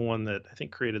this guy's the one that I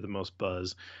think created the most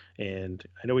buzz. And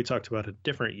I know we talked about a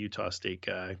different Utah State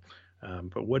guy,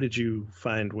 but what did you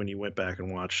find when you went back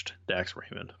and watched Dax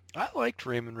Raymond? I liked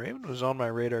Raymond. Raymond was on my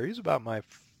radar. He's about my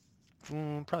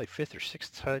probably 5th or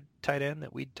 6th tight end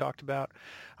that we'd talked about.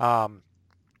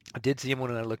 I did see him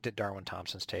when I looked at Darwin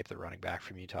Thompson's tape, the running back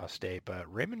from Utah State,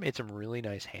 but Raymond made some really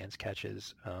nice hands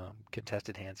catches,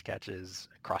 contested hands catches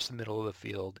across the middle of the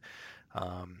field.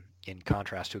 In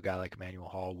contrast to a guy like Emmanuel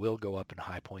Hall, will go up and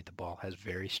high point the ball, has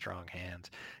very strong hands.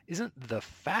 Isn't the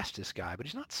fastest guy, but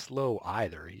he's not slow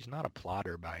either. He's not a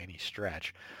plotter by any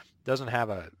stretch. Doesn't have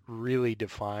a really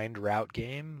defined route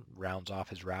game, rounds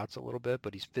off his routes a little bit,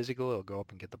 but he's physical. He'll go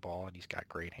up and get the ball, and he's got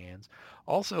great hands.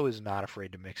 Also is not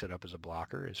afraid to mix it up as a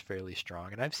blocker, is fairly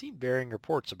strong. And I've seen varying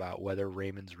reports about whether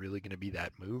Raymond's really going to be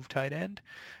that move tight end.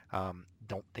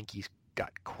 Don't think he's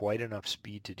got quite enough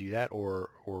speed to do that, or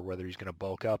whether he's going to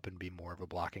bulk up and be more of a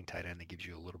blocking tight end that gives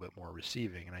you a little bit more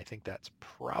receiving. And I think that's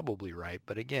probably right.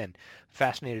 But again,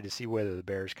 fascinated to see whether the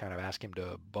Bears kind of ask him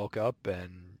to bulk up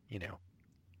and,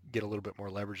 get a little bit more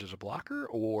leverage as a blocker,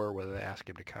 or whether they ask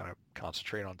him to kind of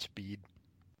concentrate on speed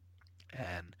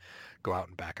and go out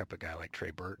and back up a guy like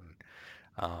Trey Burton.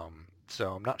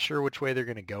 So I'm not sure which way they're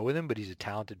going to go with him, but he's a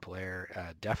talented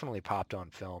player. Definitely popped on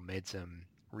film, made some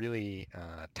really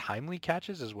timely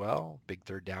catches as well, big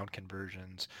 3rd down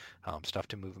conversions, stuff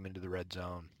to move him into the red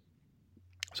zone.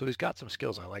 So he's got some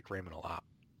skills. I like Raymond a lot.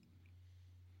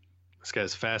 This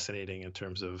guy's fascinating in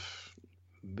terms of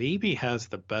maybe has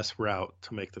the best route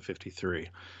to make the 53,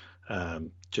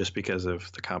 just because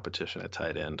of the competition at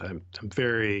tight end. I'm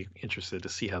very interested to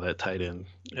see how that tight end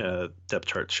depth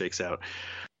chart shakes out.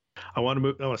 I want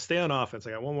to stay on offense. I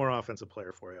got one more offensive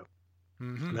player for you.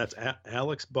 and that's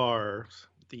Alex Bars,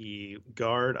 the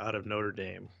guard out of Notre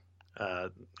Dame.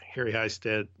 Harry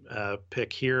Highstead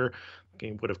pick here.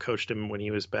 He would have coached him when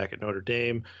he was back at Notre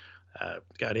Dame.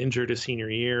 Got injured his senior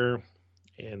year,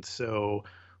 and so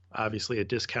obviously a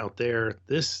discount there.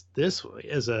 This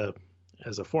as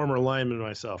a former lineman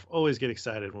myself, always get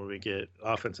excited when we get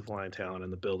offensive line talent in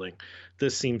the building.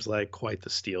 This seems like quite the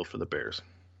steal for the Bears.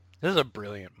 This is a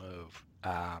brilliant move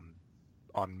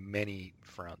on many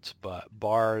fronts, but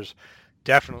Bars,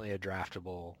 definitely a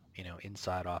draftable,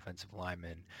 inside offensive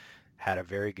lineman. Had a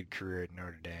very good career at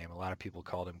Notre Dame. A lot of people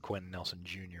called him Quentin Nelson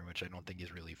Jr., which I don't think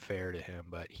is really fair to him,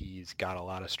 but he's got a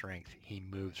lot of strength. He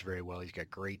moves very well. He's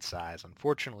got great size.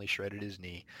 Unfortunately, shredded his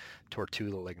knee, tore two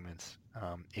of the ligaments.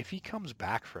 If he comes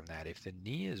back from that, if the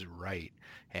knee is right,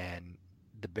 and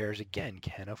the Bears, again,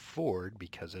 can afford,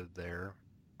 because of their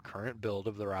current build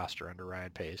of the roster under Ryan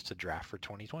Pace, to draft for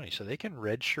 2020. So they can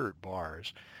redshirt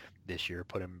Bars this year,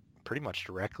 put him pretty much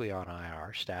directly on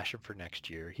IR, stash him for next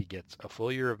year. He gets a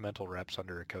full year of mental reps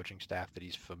under a coaching staff that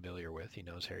he's familiar with. He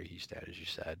knows Harry Hestad, as you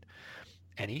said.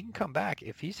 And he can come back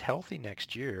if he's healthy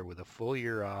next year with a full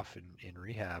year off in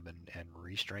rehab and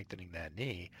re-strengthening that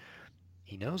knee.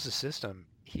 He knows the system.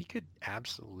 He could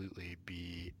absolutely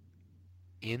be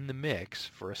in the mix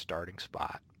for a starting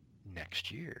spot next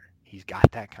year. He's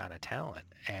got that kind of talent.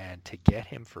 And to get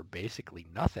him for basically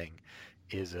nothing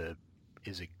is a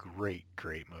great,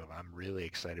 great move. I'm really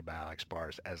excited about Alex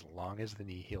Bars. As long as the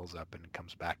knee heals up and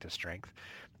comes back to strength,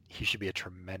 he should be a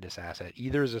tremendous asset,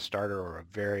 either as a starter or a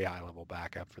very high-level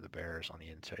backup for the Bears on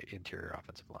the interior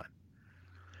offensive line.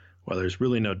 Well, there's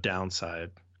really no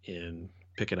downside in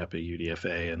picking up a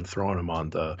UDFA and throwing him on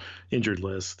the injured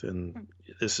list. And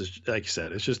this is, like you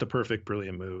said, it's just a perfect,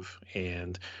 brilliant move.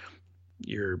 And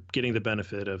you're getting the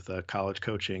benefit of the college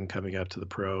coaching coming up to the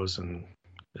pros, and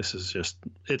this is just,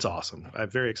 it's awesome. I'm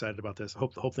very excited about this.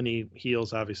 Hope the knee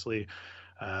heals, obviously,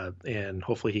 and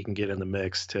hopefully he can get in the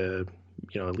mix to,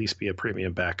 at least be a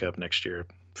premium backup next year.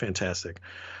 Fantastic.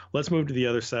 Let's move to the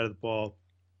other side of the ball.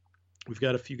 We've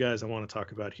got a few guys I want to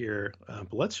talk about here,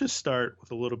 but let's just start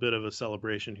with a little bit of a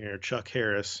celebration here. Chuck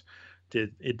Harris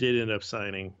did end up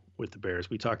signing with the Bears.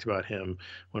 We talked about him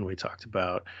when we talked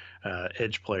about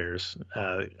edge players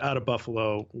out of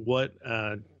Buffalo. What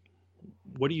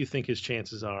do you think his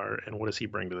chances are, and what does he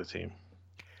bring to the team?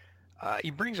 He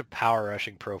brings a power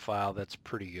rushing profile that's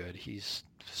pretty good. He's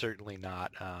certainly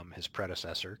not his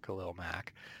predecessor, Khalil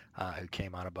Mack, who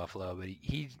came out of Buffalo, but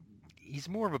he's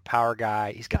more of a power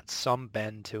guy. He's got some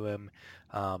bend to him,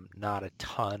 not a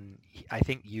ton. I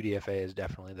think UDFA is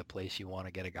definitely the place you want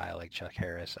to get a guy like Chuck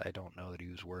Harris. I don't know that he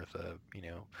was worth a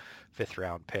fifth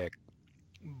round pick.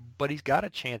 But he's got a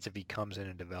chance if he comes in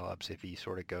and develops, if he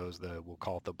sort of goes we'll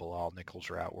call it the Bilal Nichols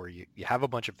route, where you have a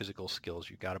bunch of physical skills,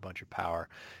 you've got a bunch of power,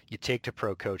 you take to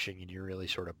pro coaching and you really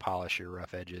sort of polish your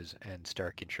rough edges and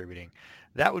start contributing.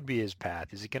 That would be his path.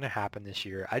 Is it going to happen this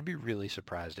year? I'd be really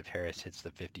surprised if Harris hits the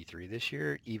 53 this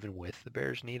year, even with the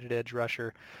Bears' needed edge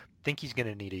rusher. I think he's going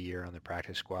to need a year on the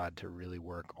practice squad to really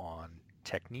work on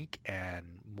technique and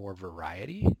more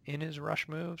variety in his rush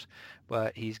moves.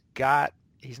 But he's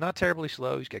not terribly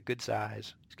slow. He's got good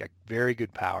size. He's got very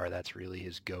good power. That's really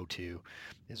his go-to,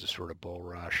 is a sort of bull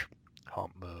rush,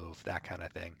 hump move, that kind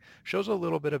of thing. Shows a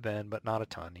little bit of bend, but not a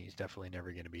ton. He's definitely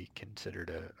never going to be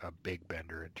considered a big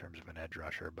bender in terms of an edge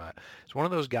rusher. But it's one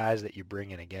of those guys that you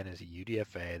bring in, again, as a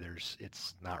UDFA.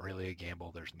 It's not really a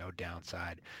gamble. There's no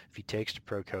downside. If he takes to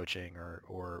pro coaching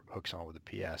or hooks on with a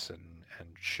PS and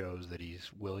shows that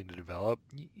he's willing to develop,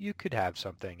 you could have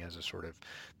something as a sort of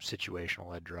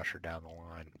situational edge rusher down the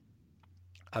line.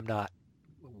 I'm not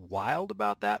wild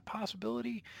about that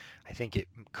possibility. I think it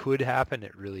could happen.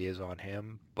 It really is on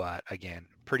him. But again,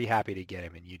 pretty happy to get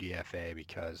him in UDFA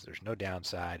because there's no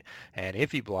downside. And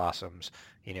if he blossoms,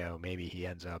 maybe he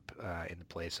ends up in the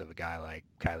place of a guy like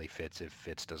Kylie Fitz if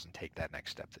Fitz doesn't take that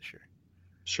next step this year.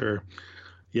 Sure.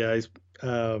 Yeah, he's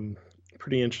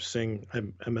pretty interesting.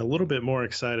 I'm a little bit more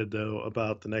excited, though,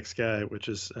 about the next guy, which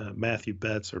is Matthew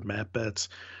Betts, or Matt Betts,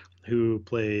 who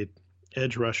played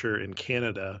edge rusher in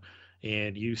Canada.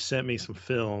 And you sent me some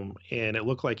film, and it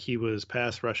looked like he was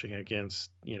pass rushing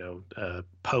against,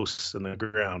 posts in the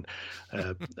ground.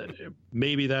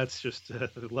 Maybe that's just a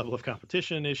level of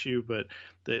competition issue, but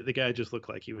the guy just looked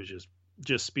like he was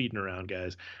just speeding around,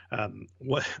 guys.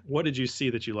 What did you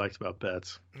see that you liked about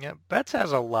Betts? Yeah, Betts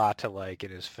has a lot to like in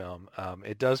his film.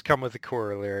 It does come with the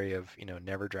corollary of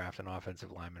never draft an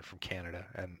offensive lineman from Canada,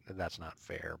 and that's not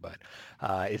fair, but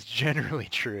it's generally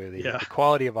true. The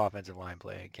quality of offensive line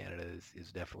play in Canada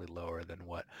is definitely lower than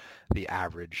what the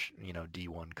average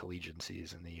D1 collegian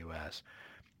sees in the U.S.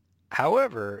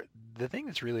 However, the thing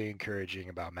that's really encouraging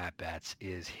about Matt Betts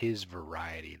is his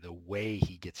variety, the way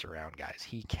he gets around guys.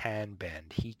 He can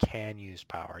bend, he can use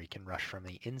power, he can rush from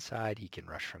the inside, he can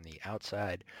rush from the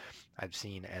outside. I've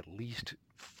seen at least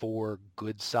 4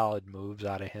 good solid moves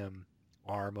out of him.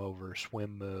 Arm over,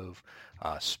 swim move,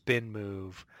 spin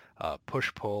move,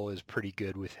 push pull is pretty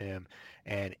good with him.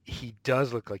 And he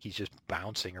does look like he's just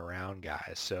bouncing around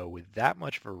guys. So with that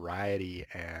much variety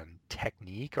and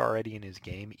technique already in his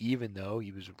game, even though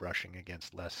he was rushing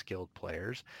against less skilled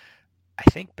players, I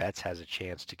think Betts has a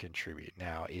chance to contribute.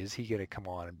 Now, is he going to come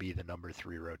on and be the number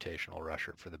 3 rotational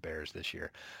rusher for the Bears this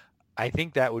year? I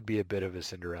think that would be a bit of a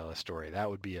Cinderella story. That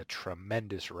would be a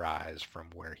tremendous rise from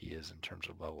where he is in terms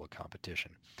of level of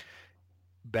competition.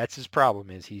 Betts' problem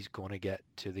is he's going to get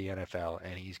to the NFL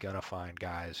and he's going to find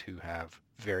guys who have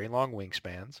very long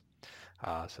wingspans,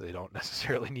 so they don't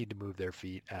necessarily need to move their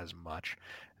feet as much.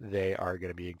 They are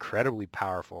going to be incredibly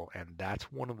powerful, and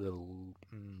that's one of the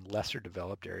lesser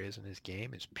developed areas in his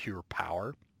game is pure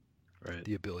power. Right.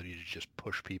 The ability to just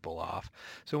push people off.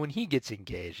 So when he gets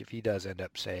engaged, if he does end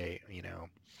up, say,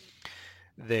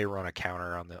 they run a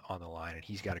counter on the line and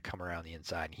he's got to come around the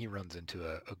inside and he runs into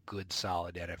a good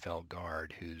solid NFL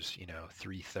guard who's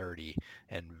 330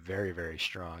 and very, very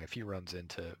strong. If he runs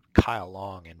into Kyle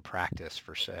Long in practice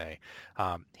for say,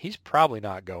 he's probably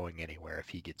not going anywhere if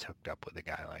he gets hooked up with a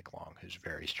guy like Long who's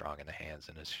very strong in the hands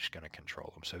and is just going to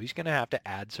control him. So he's going to have to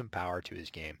add some power to his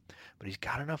game, but he's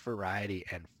got enough variety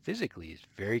and physically he's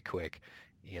very quick.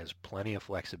 He has plenty of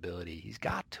flexibility. He's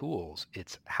got tools.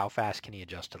 It's how fast can he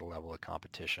adjust to the level of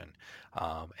competition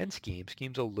and scheme.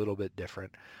 Scheme's a little bit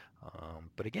different.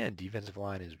 But again, defensive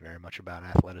line is very much about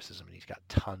athleticism, and he's got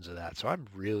tons of that. So I'm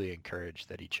really encouraged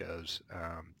that he chose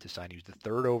to sign. He was the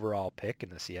 3rd overall pick in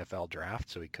the CFL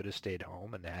draft, so he could have stayed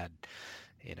home and had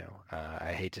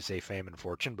I hate to say fame and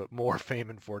fortune, but more fame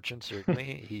and fortune,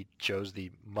 certainly. He chose the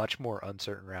much more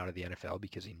uncertain route of the NFL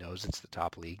because he knows it's the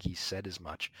top league. He said as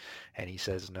much, and he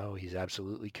says no, he's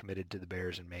absolutely committed to the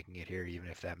Bears and making it here, even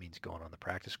if that means going on the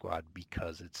practice squad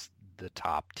because it's the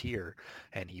top tier,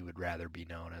 and he would rather be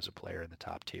known as a player in the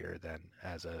top tier than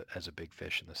as a big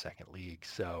fish in the second league.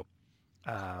 So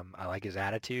I like his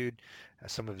attitude.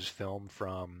 Some of his film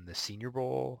from the Senior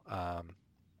Bowl, I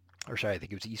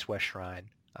think it was East-West Shrine.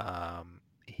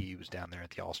 He was down there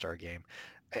at the All-Star game.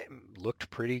 It looked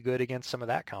pretty good against some of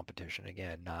that competition.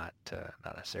 Again, not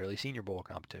necessarily Senior Bowl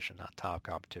competition, not top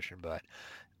competition, but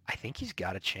I think he's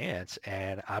got a chance,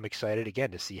 and I'm excited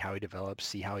again to see how he develops,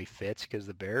 see how he fits, because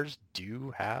the Bears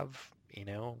do have,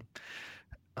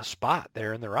 a spot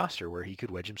there in the roster where he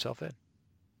could wedge himself in.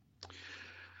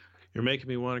 You're making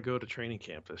me want to go to training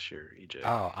camp this year, EJ.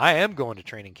 Oh, I am going to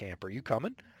training camp. Are you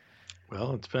coming?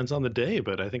 Well, it depends on the day,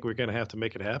 but I think we're going to have to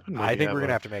make it happen. I think we're going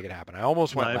to have to make it happen. I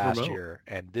almost went last remote. year,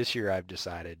 and this year I've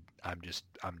decided I'm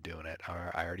doing it.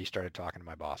 I already started talking to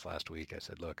my boss last week. I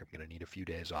said, look, I'm going to need a few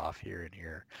days off here and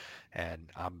here, and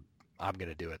I'm going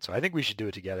to do it. So I think we should do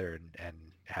it together and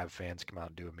have fans come out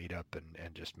and do a meetup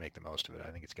and just make the most of it.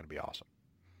 I think it's going to be awesome.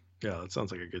 Yeah, that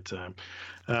sounds like a good time.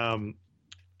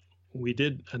 We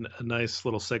did a nice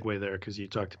little segue there because you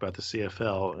talked about the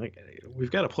CFL.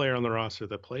 We've got a player on the roster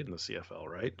that played in the CFL,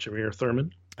 right? Jameer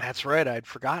Thurman. That's right. I'd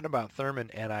forgotten about Thurman,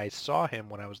 and I saw him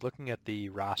when I was looking at the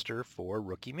roster for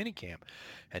rookie minicamp.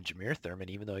 And Jameer Thurman,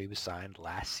 even though he was signed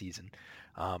last season,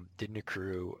 didn't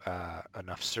accrue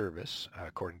enough service,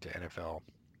 according to NFL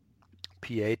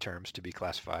PA terms, to be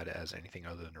classified as anything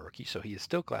other than a rookie. So he is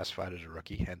still classified as a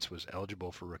rookie, hence was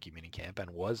eligible for rookie minicamp and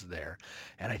was there.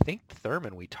 And I think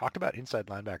Thurman, we talked about inside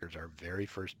linebackers, our very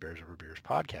first Bears Over Beers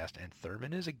podcast, and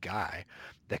Thurman is a guy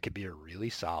that could be a really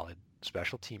solid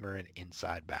special teamer and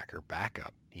inside backer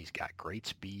backup. He's got great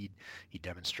speed. He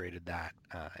demonstrated that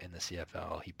in the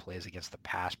CFL. He plays against the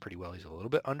pass pretty well. He's a little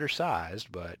bit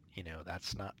undersized, but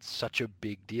that's not such a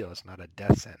big deal. It's not a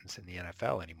death sentence in the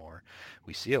NFL anymore.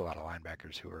 We see a lot of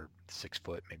linebackers who are 6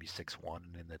 foot, maybe 6'1",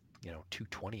 in the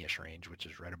 220-ish range, which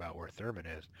is right about where Thurman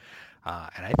is.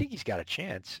 And I think he's got a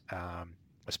chance,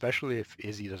 especially if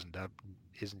Izzy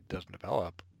doesn't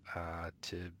develop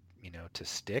to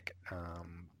stick.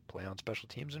 Play on special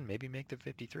teams and maybe make the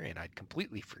 53. And I'd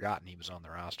completely forgotten he was on the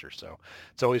roster. So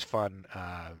it's always fun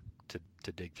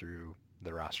to dig through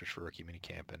the rosters for rookie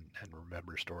minicamp and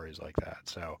remember stories like that.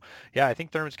 So yeah, I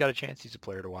think Thurman's got a chance. He's a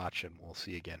player to watch, and we'll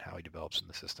see again how he develops in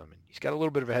the system. And he's got a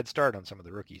little bit of a head start on some of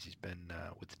the rookies. He's been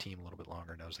with the team a little bit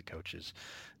longer, knows the coaches,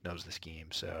 knows the scheme.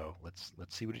 So let's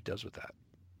see what he does with that.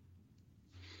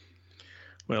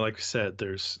 Well, like we said,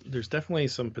 there's definitely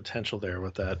some potential there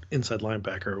with that inside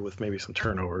linebacker with maybe some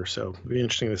turnover. So it'll be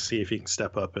interesting to see if he can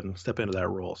step into that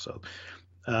role. So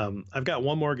I've got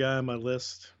one more guy on my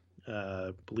list.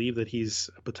 Believe that he's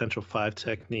a potential 5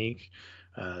 technique.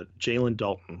 Jalen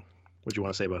Dalton. What do you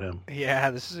want to say about him? Yeah,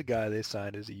 this is a guy they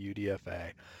signed as a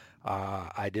UDFA.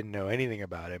 I didn't know anything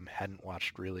about him. Hadn't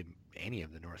watched really any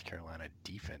of the North Carolina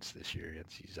defense this year.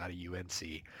 He's out of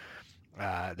UNC.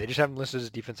 They just haven't listed as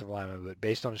a defensive lineman, but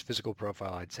based on his physical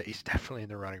profile, I'd say he's definitely in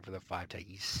the running for the 5 tech.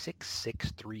 He's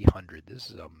 6'6", 300. This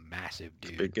is a massive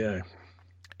dude. Big guy.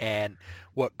 And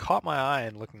what caught my eye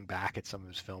in looking back at some of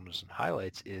his films and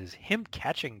highlights is him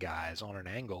catching guys on an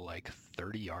angle like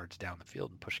 30 yards down the field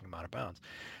and pushing them out of bounds.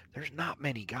 There's not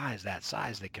many guys that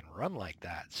size that can run like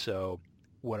that. So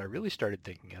what I really started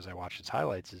thinking as I watched his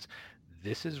highlights is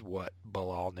this is what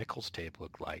Bilal Nichols' tape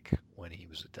looked like when he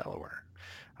was at Delaware.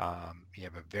 You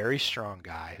have a very strong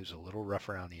guy who's a little rough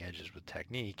around the edges with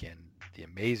technique, and the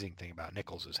amazing thing about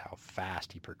Nichols is how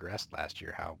fast he progressed last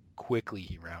year, how quickly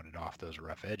he rounded off those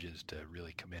rough edges to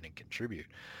really come in and contribute.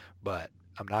 But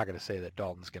I'm not going to say that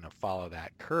Dalton's going to follow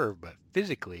that curve, but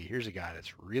physically, here's a guy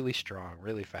that's really strong,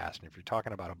 really fast, and if you're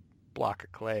talking about a block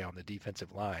of clay on the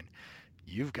defensive line,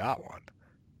 you've got one.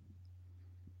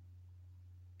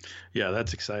 Yeah,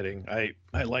 that's exciting.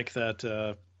 I like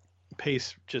that.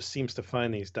 Pace just seems to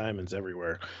find these diamonds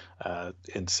everywhere,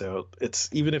 and so it's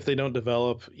even if they don't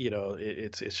develop,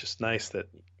 it's just nice that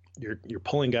you're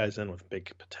pulling guys in with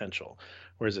big potential.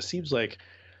 Whereas it seems like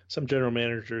some general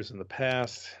managers in the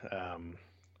past,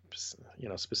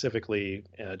 specifically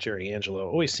Jerry Angelo,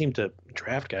 always seem to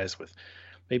draft guys with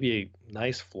maybe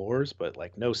nice floors, but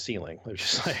like no ceiling. They're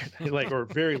just like or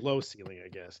very low ceiling, I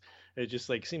guess. It just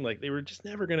like seemed like they were just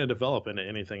never going to develop into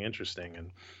anything interesting.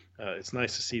 And it's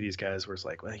nice to see these guys where it's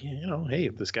like, well, hey,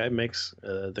 if this guy makes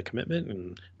the commitment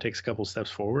and takes a couple steps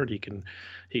forward, he could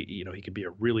be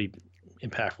a really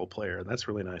impactful player. And that's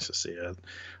really nice to see.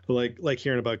 Like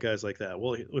hearing about guys like that.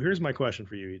 Well, here's my question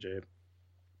for you, EJ.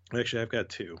 Actually, I've got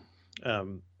two.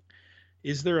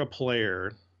 Is there a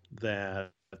player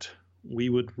that we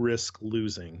would risk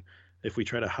losing if we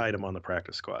try to hide him on the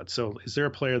practice squad? So is there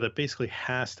a player that basically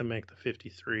has to make the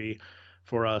 53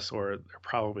 for us, or they're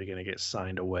probably going to get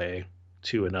signed away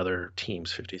to another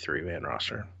team's 53-man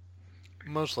roster?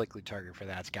 Most likely target for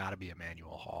that's got to be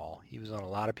Emmanuel Hall. He was on a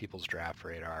lot of people's draft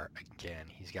radar. Again,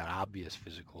 he's got obvious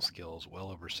physical skills,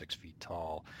 well over 6 feet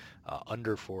tall,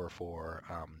 under 4'4",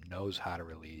 knows how to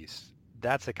release.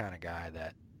 That's the kind of guy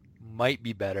that might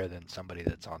be better than somebody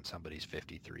that's on somebody's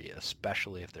 53,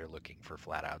 especially if they're looking for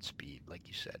flat-out speed, like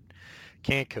you said.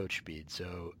 Can't coach speed,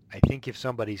 so I think if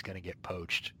somebody's going to get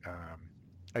poached,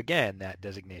 again, that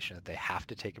designation that they have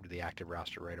to take him to the active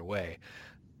roster right away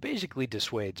basically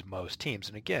dissuades most teams.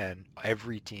 And again,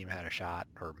 every team had a shot,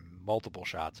 or multiple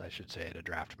shots, I should say, to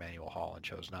draft Emmanuel Hall and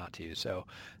chose not to. So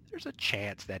there's a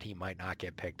chance that he might not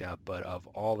get picked up, but of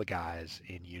all the guys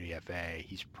in UDFA,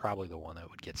 he's probably the one that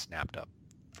would get snapped up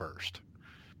first.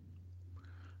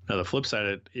 Now, the flip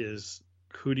side is,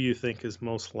 who do you think is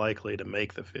most likely to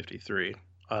make the 53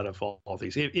 out of all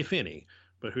these, if any?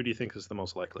 But who do you think is the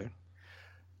most likely?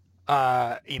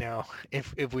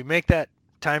 If we make that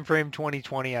time frame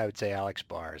 2020, I would say Alex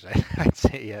Bars. I'd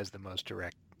say he has the most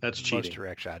direct. That's cheating. Most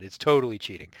direct shot. It's totally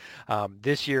cheating.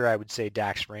 This year, I would say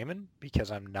Dax Raymond,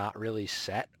 because I'm not really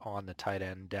set on the tight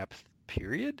end depth,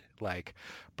 period. Like,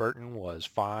 Burton was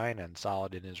fine and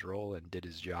solid in his role and did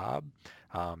his job.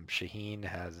 Shaheen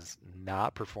has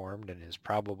not performed and is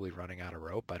probably running out of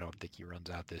rope. I don't think he runs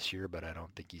out this year, but I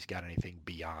don't think he's got anything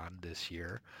beyond this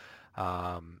year.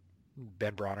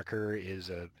 Ben Broniker is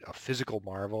a physical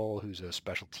marvel who's a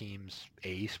special teams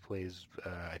ace, plays,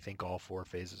 I think, all 4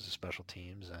 phases of special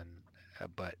teams,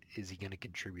 but is he going to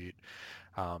contribute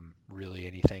really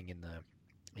anything in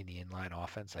the inline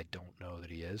offense? I don't know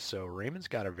that he is. So Raymond's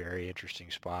got a very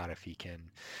interesting spot. If he can,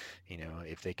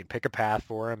 if they can pick a path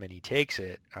for him and he takes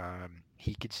it,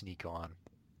 he could sneak on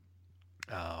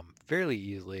fairly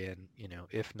easily. And,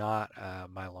 if not,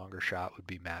 my longer shot would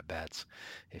be Matt Betts.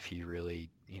 If he really,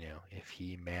 if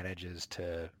he manages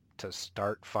to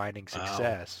start finding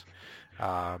success,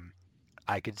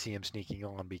 I could see him sneaking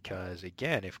on, because,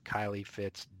 again, if Kylie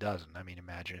Fitz doesn't, I mean,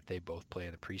 imagine if they both play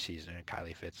in the preseason and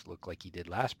Kylie Fitz looked like he did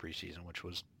last preseason, which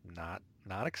was not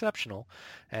exceptional.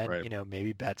 And, right.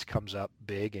 Maybe Betts comes up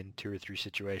big in 2 or 3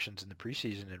 situations in the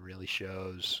preseason and really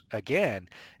shows, again,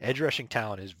 edge rushing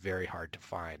talent is very hard to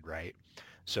find, right?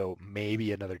 So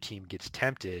maybe another team gets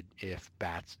tempted if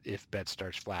Betts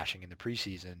starts flashing in the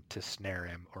preseason to snare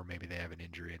him, or maybe they have an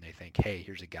injury and they think, hey,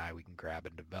 here's a guy we can grab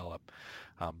and develop.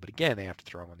 But again, they have to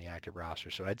throw him on the active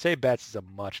roster. So I'd say Betts is a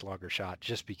much longer shot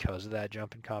just because of that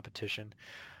jump in competition.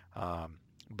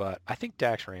 But I think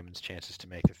Dax Raymond's chances to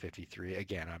make the 53,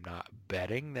 again, I'm not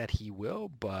betting that he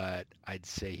will, but I'd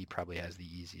say he probably has the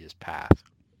easiest path.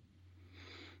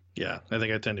 Yeah, I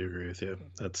think I tend to agree with you.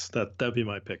 That'd be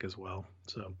my pick as well.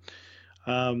 So,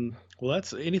 well,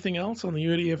 that's anything else on the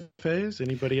UDFAs?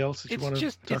 Anybody else that you want to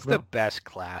talk It's the about? best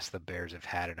class the Bears have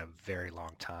had in a very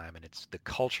long time, and it's the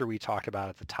culture we talked about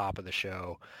at the top of the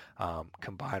show,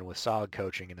 combined with solid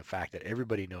coaching and the fact that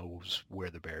everybody knows where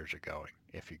the Bears are going.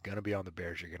 If you're going to be on the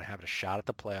Bears, you're going to have a shot at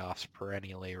the playoffs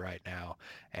perennially right now,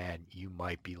 and you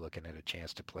might be looking at a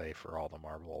chance to play for all the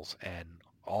marbles. And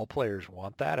all players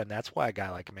want that, and that's why a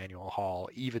guy like Emmanuel Hall,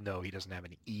 even though he doesn't have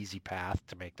an easy path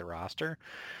to make the roster,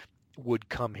 would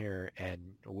come here and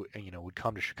would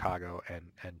come to Chicago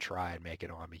and try and make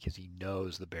it on because he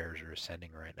knows the Bears are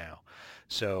ascending right now.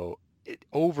 So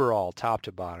overall, top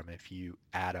to bottom, if you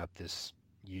add up this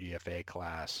UDFA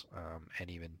class and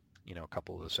even a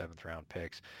couple of the seventh round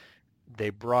picks, they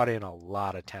brought in a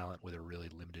lot of talent with a really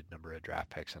limited number of draft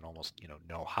picks and almost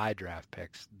no high draft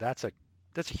picks. That's a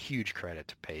huge credit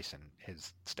to Pace and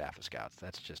his staff of scouts.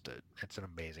 It's an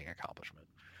amazing accomplishment.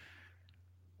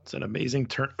 It's an amazing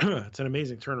turn. It's an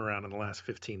amazing turnaround in the last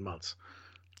 15 months.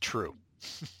 True.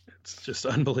 It's just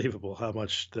unbelievable how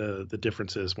much the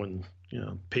difference is when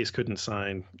Pace couldn't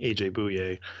sign AJ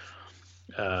Bouye,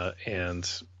 and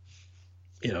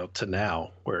to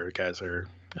now where guys are,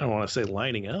 I don't want to say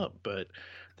lining up, but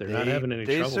they're not having any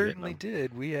trouble. They certainly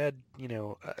did. We had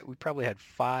we probably had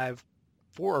 4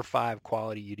 or 5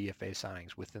 quality UDFA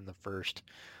signings within the first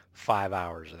 5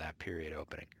 hours of that period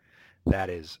opening.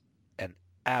 That is an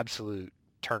absolute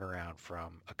turnaround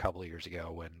from a couple of years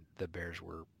ago when the Bears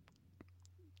were,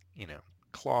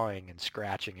 clawing and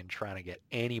scratching and trying to get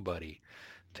anybody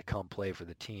to come play for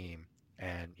the team.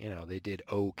 And, they did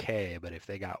okay, but if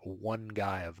they got one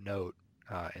guy of note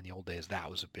in the old days,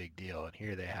 that was a big deal. And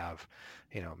here they have,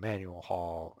 Manuel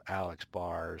Hall, Alex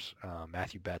Bars,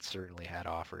 Matthew Betts certainly had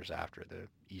offers after the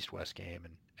East-West game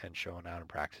and showing out in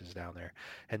practices down there.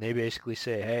 And they basically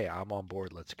say, hey, I'm on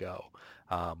board, let's go.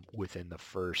 Within the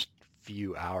first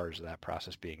few hours of that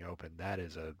process being open, that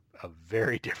is a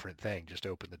very different thing. Just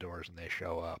open the doors and they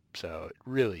show up. So it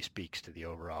really speaks to the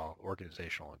overall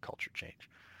organizational and culture change.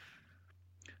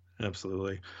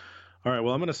 Absolutely. All right.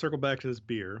 Well, I'm going to circle back to this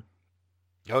beer.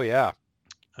 Oh, yeah.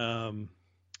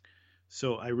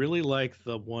 So I really like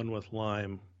the one with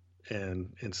lime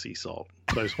and sea salt.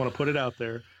 So I just want to put it out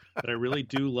there that I really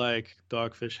do like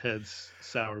Dogfish Head's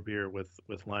sour beer with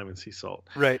lime and sea salt.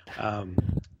 Right.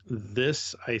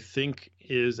 This, I think,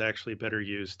 is actually better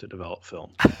used to develop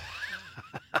film.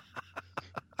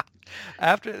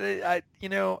 After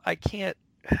I can't.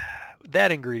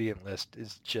 That ingredient list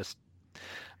is just.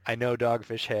 I know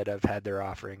Dogfish Head, I've had their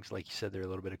offerings. Like you said, they're a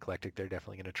little bit eclectic. They're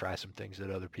definitely going to try some things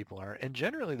that other people aren't. And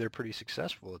generally, they're pretty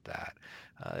successful at that.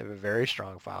 They have a very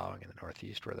strong following in the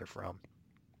Northeast where they're from.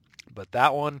 But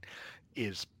that one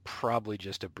is probably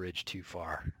just a bridge too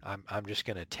far. I'm just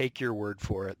going to take your word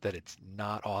for it that it's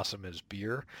not awesome as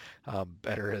beer,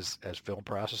 better as film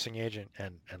processing agent,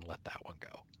 and let that one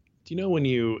go. Do you know when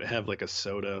you have like a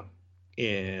soda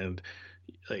and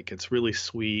like it's really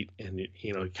sweet and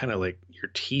kind of like your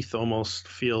teeth almost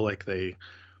feel like they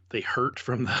hurt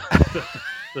from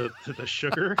the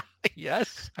sugar?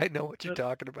 Yes, I know what you're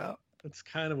talking about. That's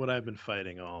kind of what I've been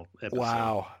fighting all episode.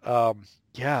 Wow.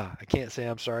 Yeah, I can't say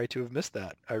I'm sorry to have missed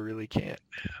that. I really can't.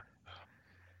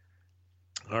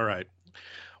 All right.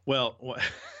 Well,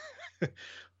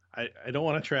 I don't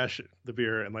want to trash the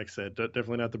beer, and like I said,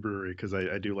 definitely not the brewery because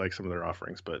I do like some of their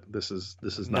offerings, but this is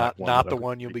not the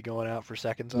one you'll be going out for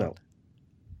seconds on. No,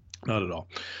 not at all.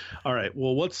 All right.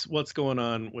 Well, what's going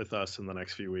on with us in the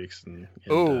next few weeks?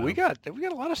 We got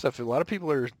a lot of stuff. A lot of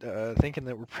people are thinking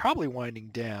that we're probably winding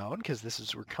down because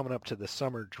we're coming up to the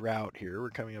summer drought here.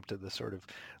 We're coming up to the sort of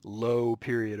low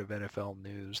period of NFL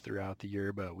news throughout the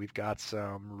year, but we've got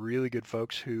some really good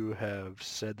folks who have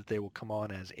said that they will come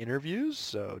on as interviews.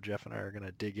 So Jeff and I are going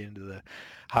to dig into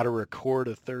how to record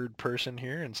a third person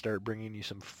here and start bringing you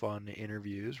some fun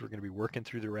interviews. We're going to be working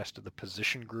through the rest of the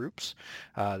position groups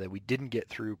that we didn't get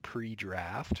through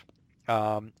pre-draft.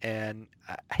 And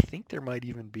I think there might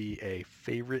even be a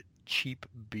favorite cheap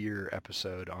beer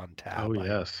episode on tap. Oh,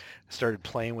 yes. I started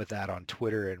playing with that on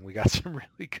Twitter, and we got some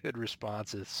really good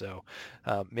responses. So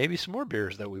maybe some more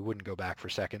beers that we wouldn't go back for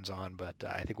seconds on, but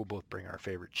I think we'll both bring our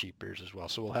favorite cheap beers as well.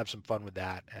 So we'll have some fun with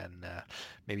that and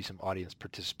maybe some audience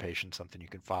participation, something you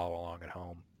can follow along at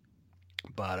home.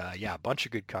 But yeah, a bunch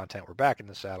of good content. We're back in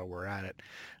the saddle. We're at it.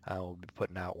 We'll be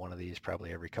putting out one of these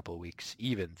probably every couple of weeks,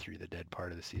 even through the dead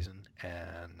part of the season.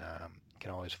 And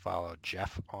can always follow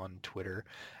Jeff on Twitter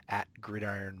at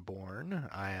GridironBorn.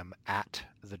 I am at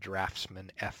the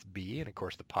Draftsman FB, and of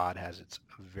course the pod has its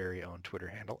very own Twitter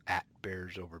handle at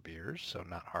Bears Over Beers, so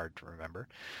not hard to remember.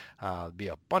 There'll be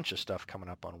a bunch of stuff coming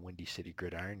up on Windy City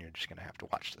Gridiron. You're just going to have to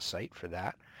watch the site for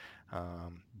that.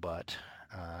 But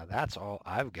that's all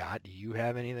I've got. Do you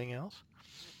have anything else?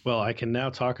 Well, I can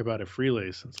now talk about it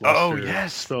freely since Oh, Lester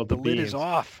yes, spilled the the lid beans. is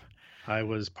off. I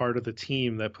was part of the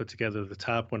team that put together the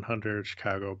top 100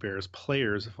 Chicago Bears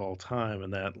players of all time,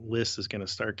 and that list is going to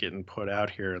start getting put out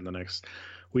here in the next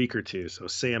week or two. So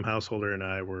Sam Householder and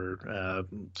I were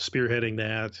spearheading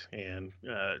that, and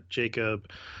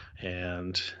Jacob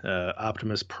and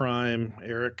Optimus Prime,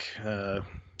 Eric,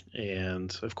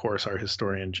 and of course our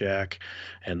historian Jack,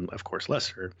 and of course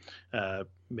Lester,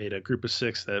 made a group of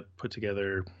 6 that put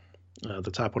together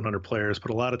the top 100 players,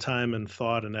 put a lot of time and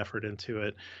thought and effort into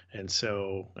it. And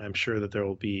so I'm sure that there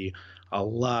will be a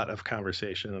lot of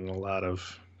conversation and a lot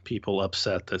of people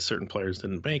upset that certain players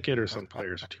didn't make it, or some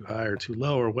players are too high or too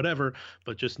low or whatever.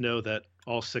 But just know that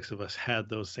all 6 of us had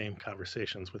those same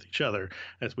conversations with each other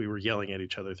as we were yelling at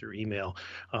each other through email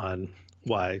on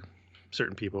why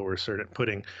certain people were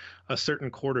putting a certain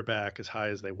quarterback as high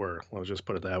as they were. Let's just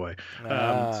put it that way.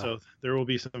 So there will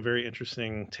be some very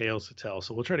interesting tales to tell.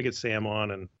 So we'll try to get Sam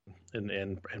on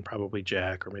and probably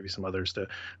Jack or maybe some others to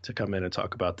come in and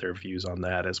talk about their views on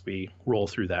that as we roll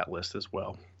through that list as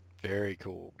well. Very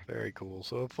cool. Very cool.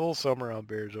 So a full summer on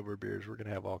Bears Over Beers. We're going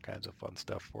to have all kinds of fun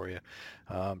stuff for you.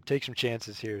 Take some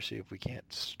chances here, see if we can't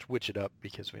switch it up,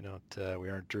 because we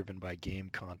aren't driven by game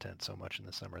content so much in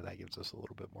the summer. That gives us a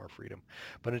little bit more freedom.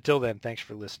 But until then, thanks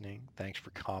for listening. Thanks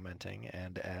for commenting.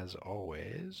 And as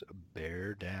always,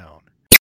 bear down.